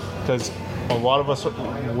demographic, because a lot of us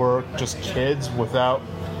were just kids without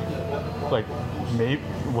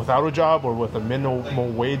a job or with a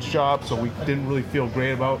minimum wage job, so we didn't really feel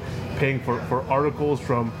great about paying for articles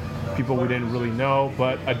from people we didn't really know.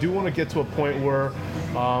 But I do want to get to a point where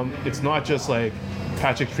it's not just like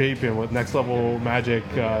Patrick Chapin with Next Level Magic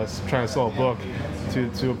trying to sell a book,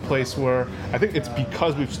 to a place where I think it's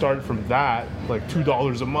because we've started from that, like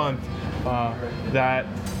 $2 a month, that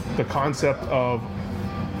the concept of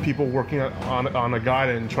people working on a guide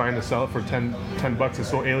and trying to sell it for $10 is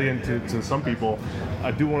so alien to some people.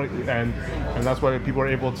 I do want to, and that's why people are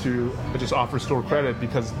able to just offer store credit,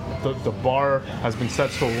 because the bar has been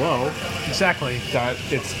set so low. Exactly. That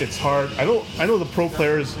it's hard. I know the pro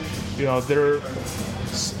players, they're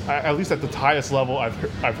at least at the highest level. I've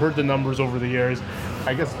heard the numbers over the years.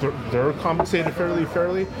 I guess they're compensated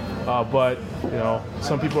fairly, but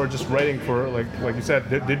some people are just writing for, like you said,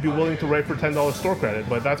 they'd be willing to write for $10 store credit,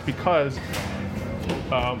 but that's because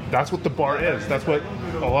that's what the bar is. That's what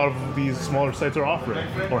a lot of these smaller sites are offering,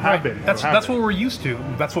 or have been. That's what we're used to.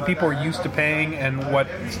 That's what people are used to paying, and what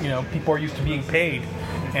people are used to being paid.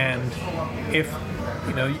 And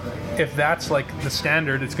if that's like the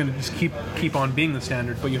standard, it's going to just keep on being the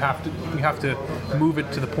standard. But you have to move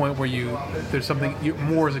it to the point where there's something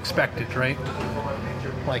more is expected, right?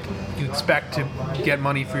 Like you expect to get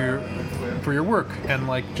money for your work, and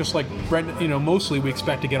just like mostly we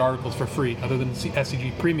expect to get articles for free. Other than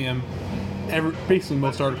SCG Premium, basically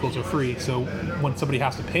most articles are free. So when somebody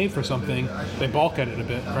has to pay for something, they balk at it a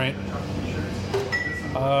bit, right?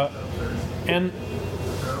 And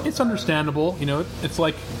it's understandable. It's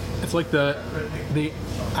like the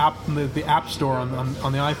app store on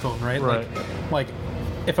the iPhone, right? Right. Like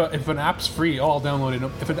if an app's free, I'll download it.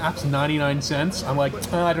 If an app's 99 cents, I'm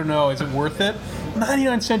like, I don't know, is it worth it?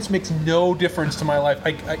 99 cents makes no difference to my life.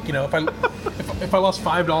 If I lost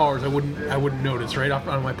 $5, I wouldn't notice, right, out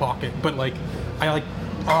of my pocket. But I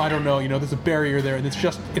don't know, there's a barrier there, and it's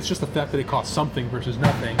just the fact that it costs something versus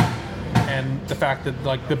nothing, and the fact that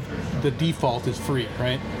the default is free,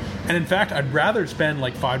 right? And in fact, I'd rather spend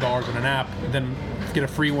 $5 on an app than get a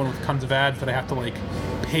free one with tons of ads that I have to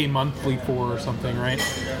pay monthly for or something, right?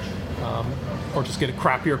 Or just get a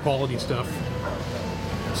crappier quality stuff.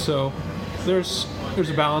 So there's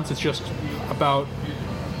a balance. It's just about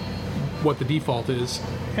what the default is.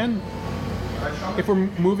 And if we're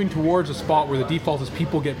moving towards a spot where the default is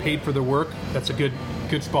people get paid for their work, that's a good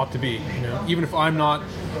spot to be. Even if I'm not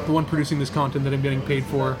the one producing this content that I'm getting paid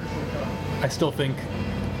for, I still think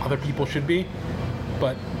other people should be.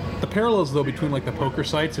 But the parallels, though, between the poker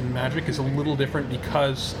sites and Magic is a little different,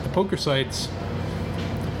 because the poker sites,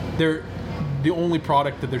 they're the only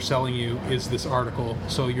product that they're selling you is this article,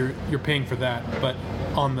 so you're paying for that. But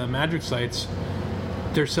on the Magic sites,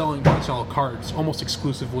 they're selling cards almost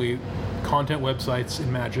exclusively. Content websites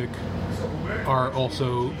in Magic are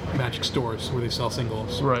also Magic stores where they sell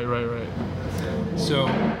singles. Right. So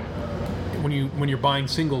when you're buying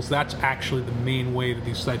singles, that's actually the main way that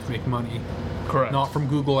these sites make money. Correct. Not from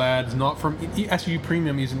Google ads, not from SCG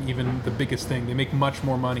Premium isn't even the biggest thing. They make much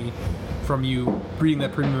more money from you reading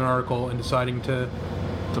that premium article and deciding to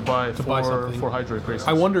buy something. For hydrate bracelets.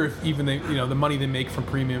 I wonder if even the money they make from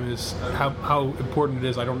premium is how important it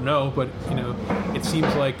is. I don't know, but it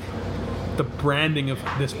seems like the branding of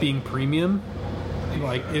this being premium,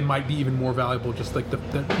 it might be even more valuable. Just that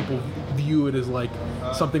people view it as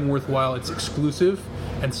something worthwhile. It's exclusive,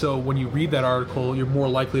 and so when you read that article, you're more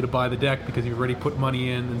likely to buy the deck because you've already put money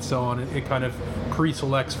in, and so on. It kind of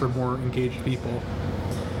pre-selects for more engaged people.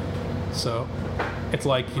 So it's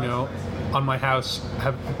on my house,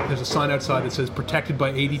 there's a sign outside that says "Protected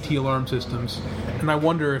by ADT Alarm Systems," and I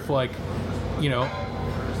wonder if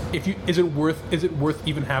is it worth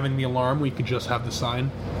even having the alarm when you could just have the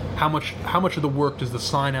sign? How much of the work does the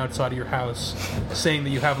sign outside of your house saying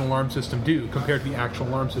that you have an alarm system do compared to the actual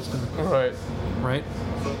alarm system? Right. Right.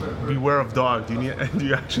 Beware of dog. Do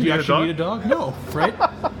you actually need a dog? No. Right.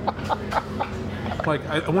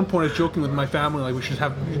 At one point I was joking with my family, we should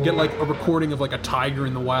get a recording of a tiger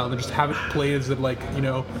in the wild and just have it play as it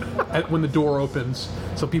when the door opens,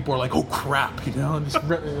 so people are like, oh crap, and just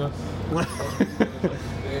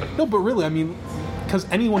no, but really, I mean, because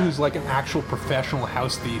anyone who's an actual professional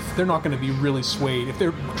house thief, they're not going to be really swayed if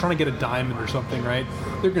they're trying to get a diamond or something, right?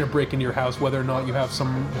 They're going to break into your house whether or not you have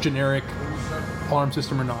some generic alarm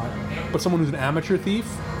system or not. But someone who's an amateur thief,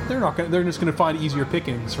 they're just going to find easier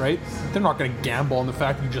pickings, right? They're not going to gamble on the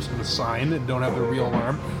fact that you just have a sign and don't have the real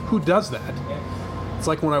alarm. Who does that? It's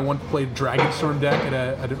like when I once played Dragonstorm deck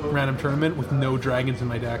at a random tournament with no dragons in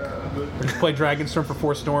my deck. I just play Dragonstorm for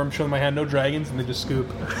 4 storms, show them my hand, no dragons, and they just scoop.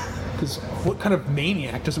 Because what kind of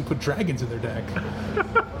maniac doesn't put dragons in their deck?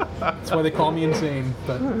 That's why they call me insane.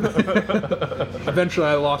 But eventually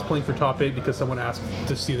I lost playing for top 8 because someone asked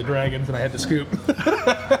to see the dragons and I had to scoop.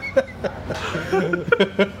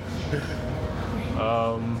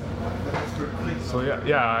 So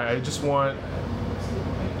yeah, I just want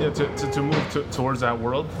to move towards that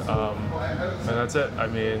world, and that's it. I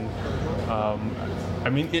mean, I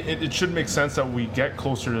mean, it should make sense that we get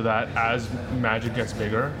closer to that as Magic gets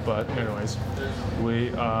bigger. But anyways,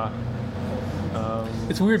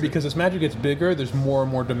 it's weird because as Magic gets bigger, there's more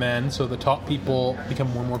and more demand, so the top people become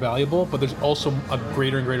more and more valuable, but there's also a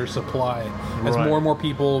greater and greater supply. As Right. more and more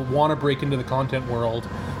people want to break into the content world,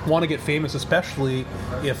 want to get famous, especially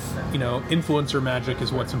if, influencer Magic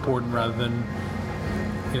is what's important rather than,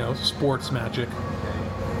 sports Magic.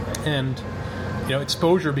 And,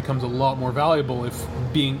 exposure becomes a lot more valuable if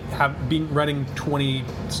writing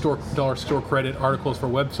 $20 store credit articles for a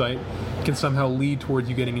website can somehow lead towards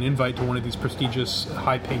you getting an invite to one of these prestigious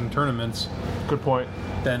high-paying tournaments. Good point.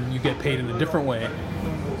 Then you get paid in a different way.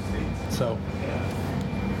 So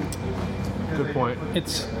Good point.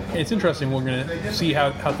 it's interesting. We're going to see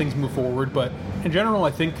how things move forward, but in general,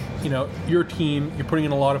 I think your team, you're putting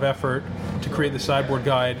in a lot of effort to create the sideboard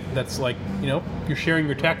guide that's like, you're sharing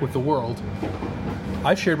your tech with the world.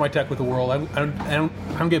 I've shared my tech with the world. I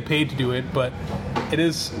don't get paid to do it, but it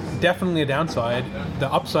is definitely a downside.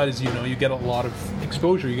 The upside is you get a lot of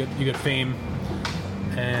exposure, you get fame,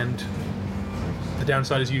 and the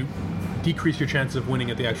downside is you decrease your chances of winning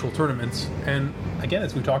at the actual tournaments. And again,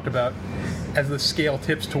 as we talked about, as the scale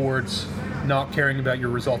tips towards not caring about your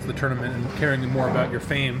results of the tournament and caring more about your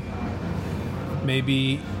fame,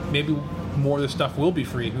 maybe more of the stuff will be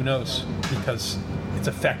free. Who knows? Because it's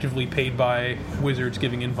effectively paid by Wizards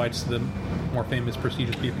giving invites to the more famous,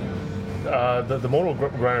 prestigious people. The Moto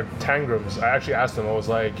Grinder Tangrams, I actually asked him. I was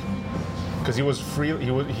like, because he was free.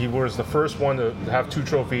 He was the first one to have 2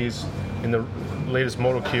 trophies in the latest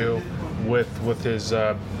Moto Q with his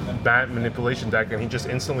Bant manipulation deck, and he just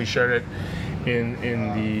instantly shared it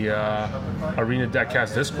in the Arena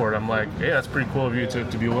Deckcast Discord. I'm like, hey, that's pretty cool of you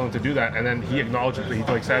to be willing to do that. And then he acknowledged it. He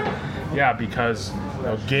said, yeah, because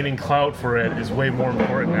gaining clout for it is way more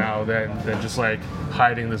important now than just like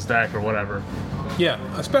hiding this deck or whatever. Yeah,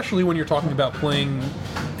 especially when you're talking about playing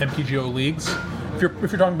MTGO leagues. If you're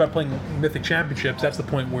talking about playing Mythic Championships, that's the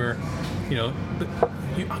point where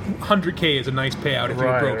 100K is a nice payout if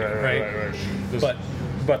you're broken, right?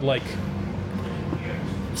 But like,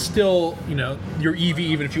 still, your EV,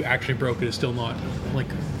 even if you actually broke it, is still not like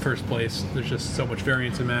first place. There's just so much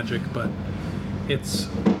variance in Magic, but it's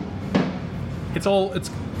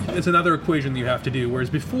another equation that you have to do. Whereas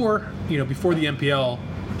before the MPL,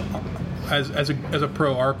 as a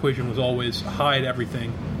pro, our equation was always hide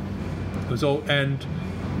everything. And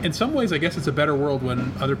in some ways, I guess it's a better world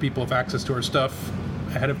when other people have access to our stuff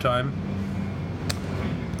ahead of time.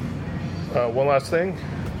 One last thing.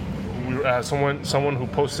 Someone who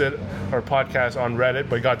posted our podcast on Reddit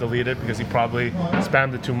but got deleted because he probably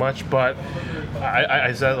spammed it too much. But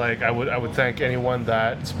I said like I would thank anyone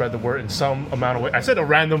that spread the word in some amount of way. I said a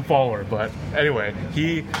random follower, but anyway,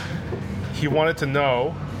 he wanted to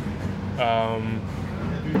know.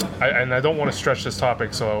 And I don't want to stretch this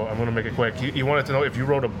topic, so I'm going to make it quick. He wanted to know if you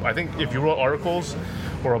wrote articles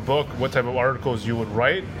or a book, what type of articles you would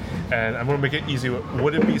write. And I'm going to make it easy.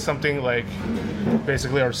 Would it be something like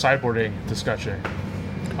basically our sideboarding discussion,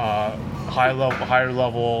 higher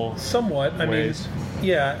level? Somewhat. Ways? I mean,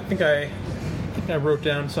 yeah. I think I wrote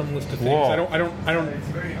down some list of things. Whoa.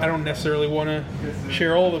 I don't necessarily want to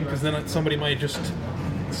share all of them because then somebody might just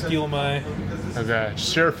steal my. Okay,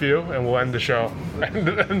 just share a few, and we'll end the show.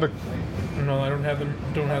 No, I don't have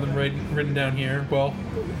them written down here. Well,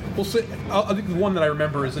 we'll see. I think the one that I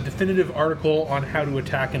remember is a definitive article on how to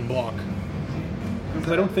attack and block.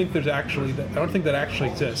 Because I don't think that actually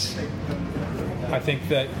exists. I think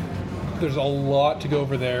that there's a lot to go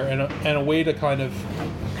over there, and a way to kind of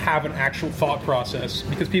have an actual thought process.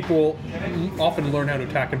 Because people often learn how to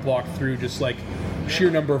attack and block through just like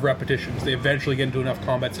sheer number of repetitions. They eventually get into enough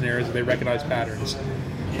combat scenarios that they recognize patterns.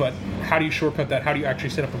 But how do you shortcut that? How do you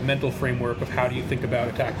actually set up a mental framework of how do you think about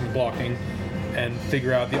attacking and blocking and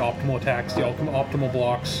figure out the optimal attacks, the optimal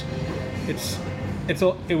blocks?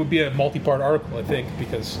 It would be a multi-part article, I think,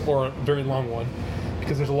 or a very long one,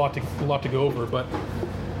 because there's a lot to go over. But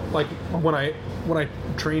like when I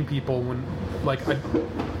train people,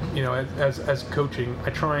 as coaching,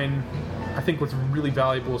 I think what's really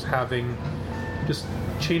valuable is having just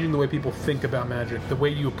changing the way people think about Magic, the way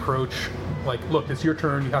you approach, like, look, it's your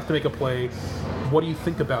turn, you have to make a play. What do you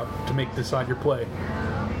think about to decide your play?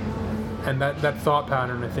 And that thought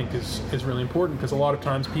pattern, I think, is really important, because a lot of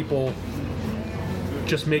times people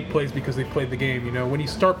just make plays because they've played the game. When you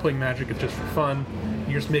start playing Magic, it's just for fun.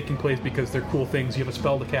 You're just making plays because they're cool things. You have a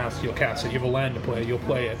spell to cast, you'll cast it. You have a land to play, you'll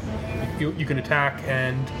play it. You can attack,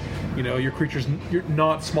 and your creature's you're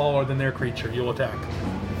not smaller than their creature, you'll attack.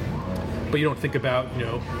 But you don't think about,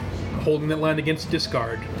 holding that land against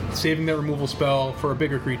discard, saving that removal spell for a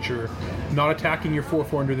bigger creature, not attacking your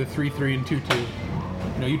 4/4 under the 3/3 and 2/2.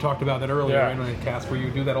 You know, you talked about that earlier, Yeah. right, on a cast where you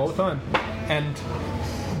do that all the time. And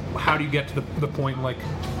how do you get to the point, like,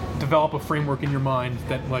 develop a framework in your mind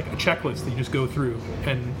that, like, a checklist that you just go through,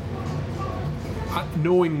 and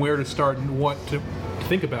knowing where to start and what to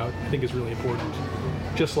think about, I think, is really important.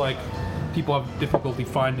 Just like people have difficulty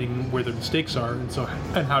finding where their mistakes are,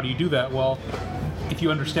 and how do you do that? Well, if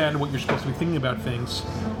you understand what you're supposed to be thinking about things,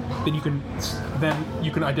 then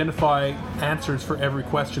you can identify answers for every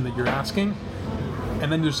question that you're asking,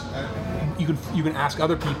 and then you can ask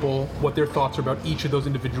other people what their thoughts are about each of those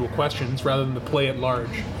individual questions rather than the play at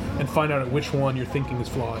large, and find out at which one your thinking is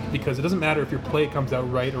flawed. Because it doesn't matter if your play comes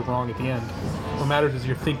out right or wrong at the end. What matters is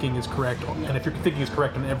your thinking is correct, and if your thinking is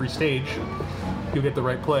correct on every stage, you'll get the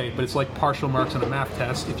right play. But it's like partial marks on a math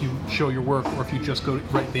test. If you show your work, or if you just go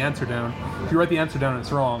write the answer down, if you write the answer down and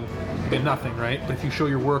it's wrong, you get nothing, right? But if you show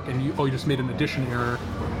your work and you just made an addition error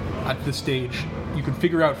at this stage, you can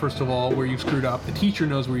figure out, first of all, where you screwed up. The teacher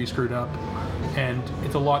knows where you screwed up, and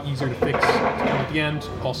it's a lot easier to fix at the end.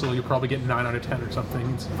 Also, you'll probably get 9 out of 10 or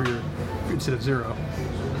something instead of 0.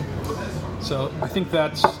 So I think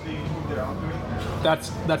that's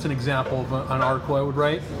an example of an article I would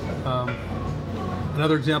write.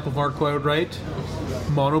 Another example of article I would write: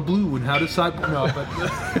 mono blue and how to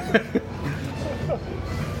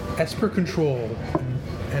Esper control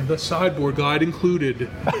and the sideboard guide included.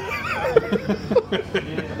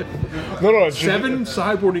 No. 7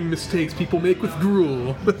 sideboarding mistakes people make with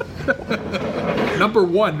Gruul. Number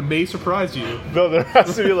 1 may surprise you. No, there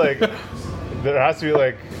has to be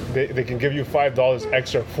like they can give you $5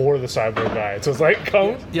 extra for the sideboard guide. So it's like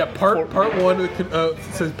Part 1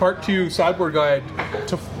 says part 2 sideboard guide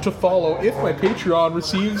to follow if my Patreon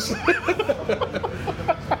receives.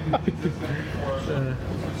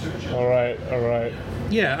 All right.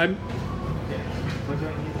 Yeah,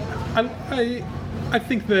 I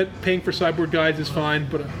think that paying for sideboard guides is fine,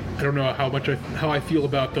 but I don't know how I feel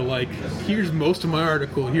about the, like, here's most of my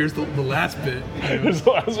article, here's the last bit. You know? Here's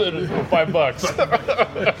the last bit for $5.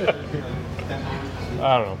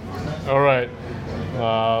 I don't know. All right.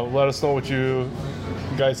 Let us know what you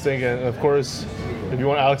guys think, and of course, if you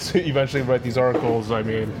want Alex to eventually write these articles, I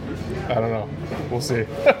mean, I don't know. We'll see.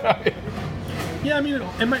 Yeah, I mean,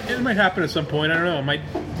 it might happen at some point. I don't know. It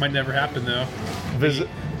might never happen though. Visit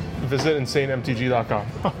insanemtg.com.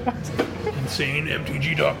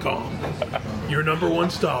 insanemtg.com. Your number one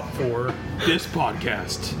stop for this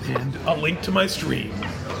podcast and a link to my stream.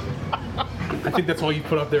 I think that's all you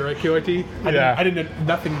put up there, right, QIT? I didn't have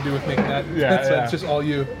nothing to do with making that. Yeah. It's just all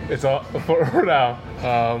you. It's all for now.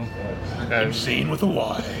 Insane with a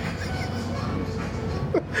Y.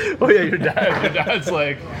 Oh yeah, your dad's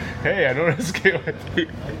like, hey, I noticed KYT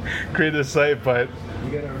created a site, but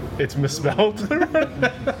it's misspelled.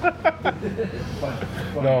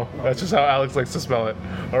 No, that's just how Alex likes to spell it.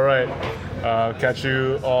 All right, catch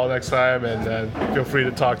you all next time, and then feel free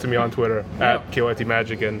to talk to me on Twitter at KYT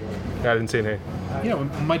Magic and at Insane Hey. Yeah, we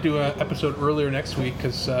might do an episode earlier next week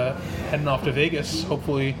because heading off to Vegas,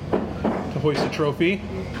 hopefully to hoist a trophy.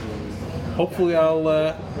 Hopefully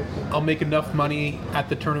I'll make enough money at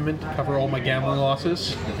the tournament to cover all my gambling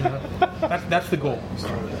losses. That's the goal. That's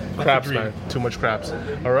Craps, the dream. man. Too much craps.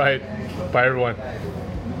 All right. Bye, everyone.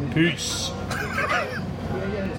 Peace.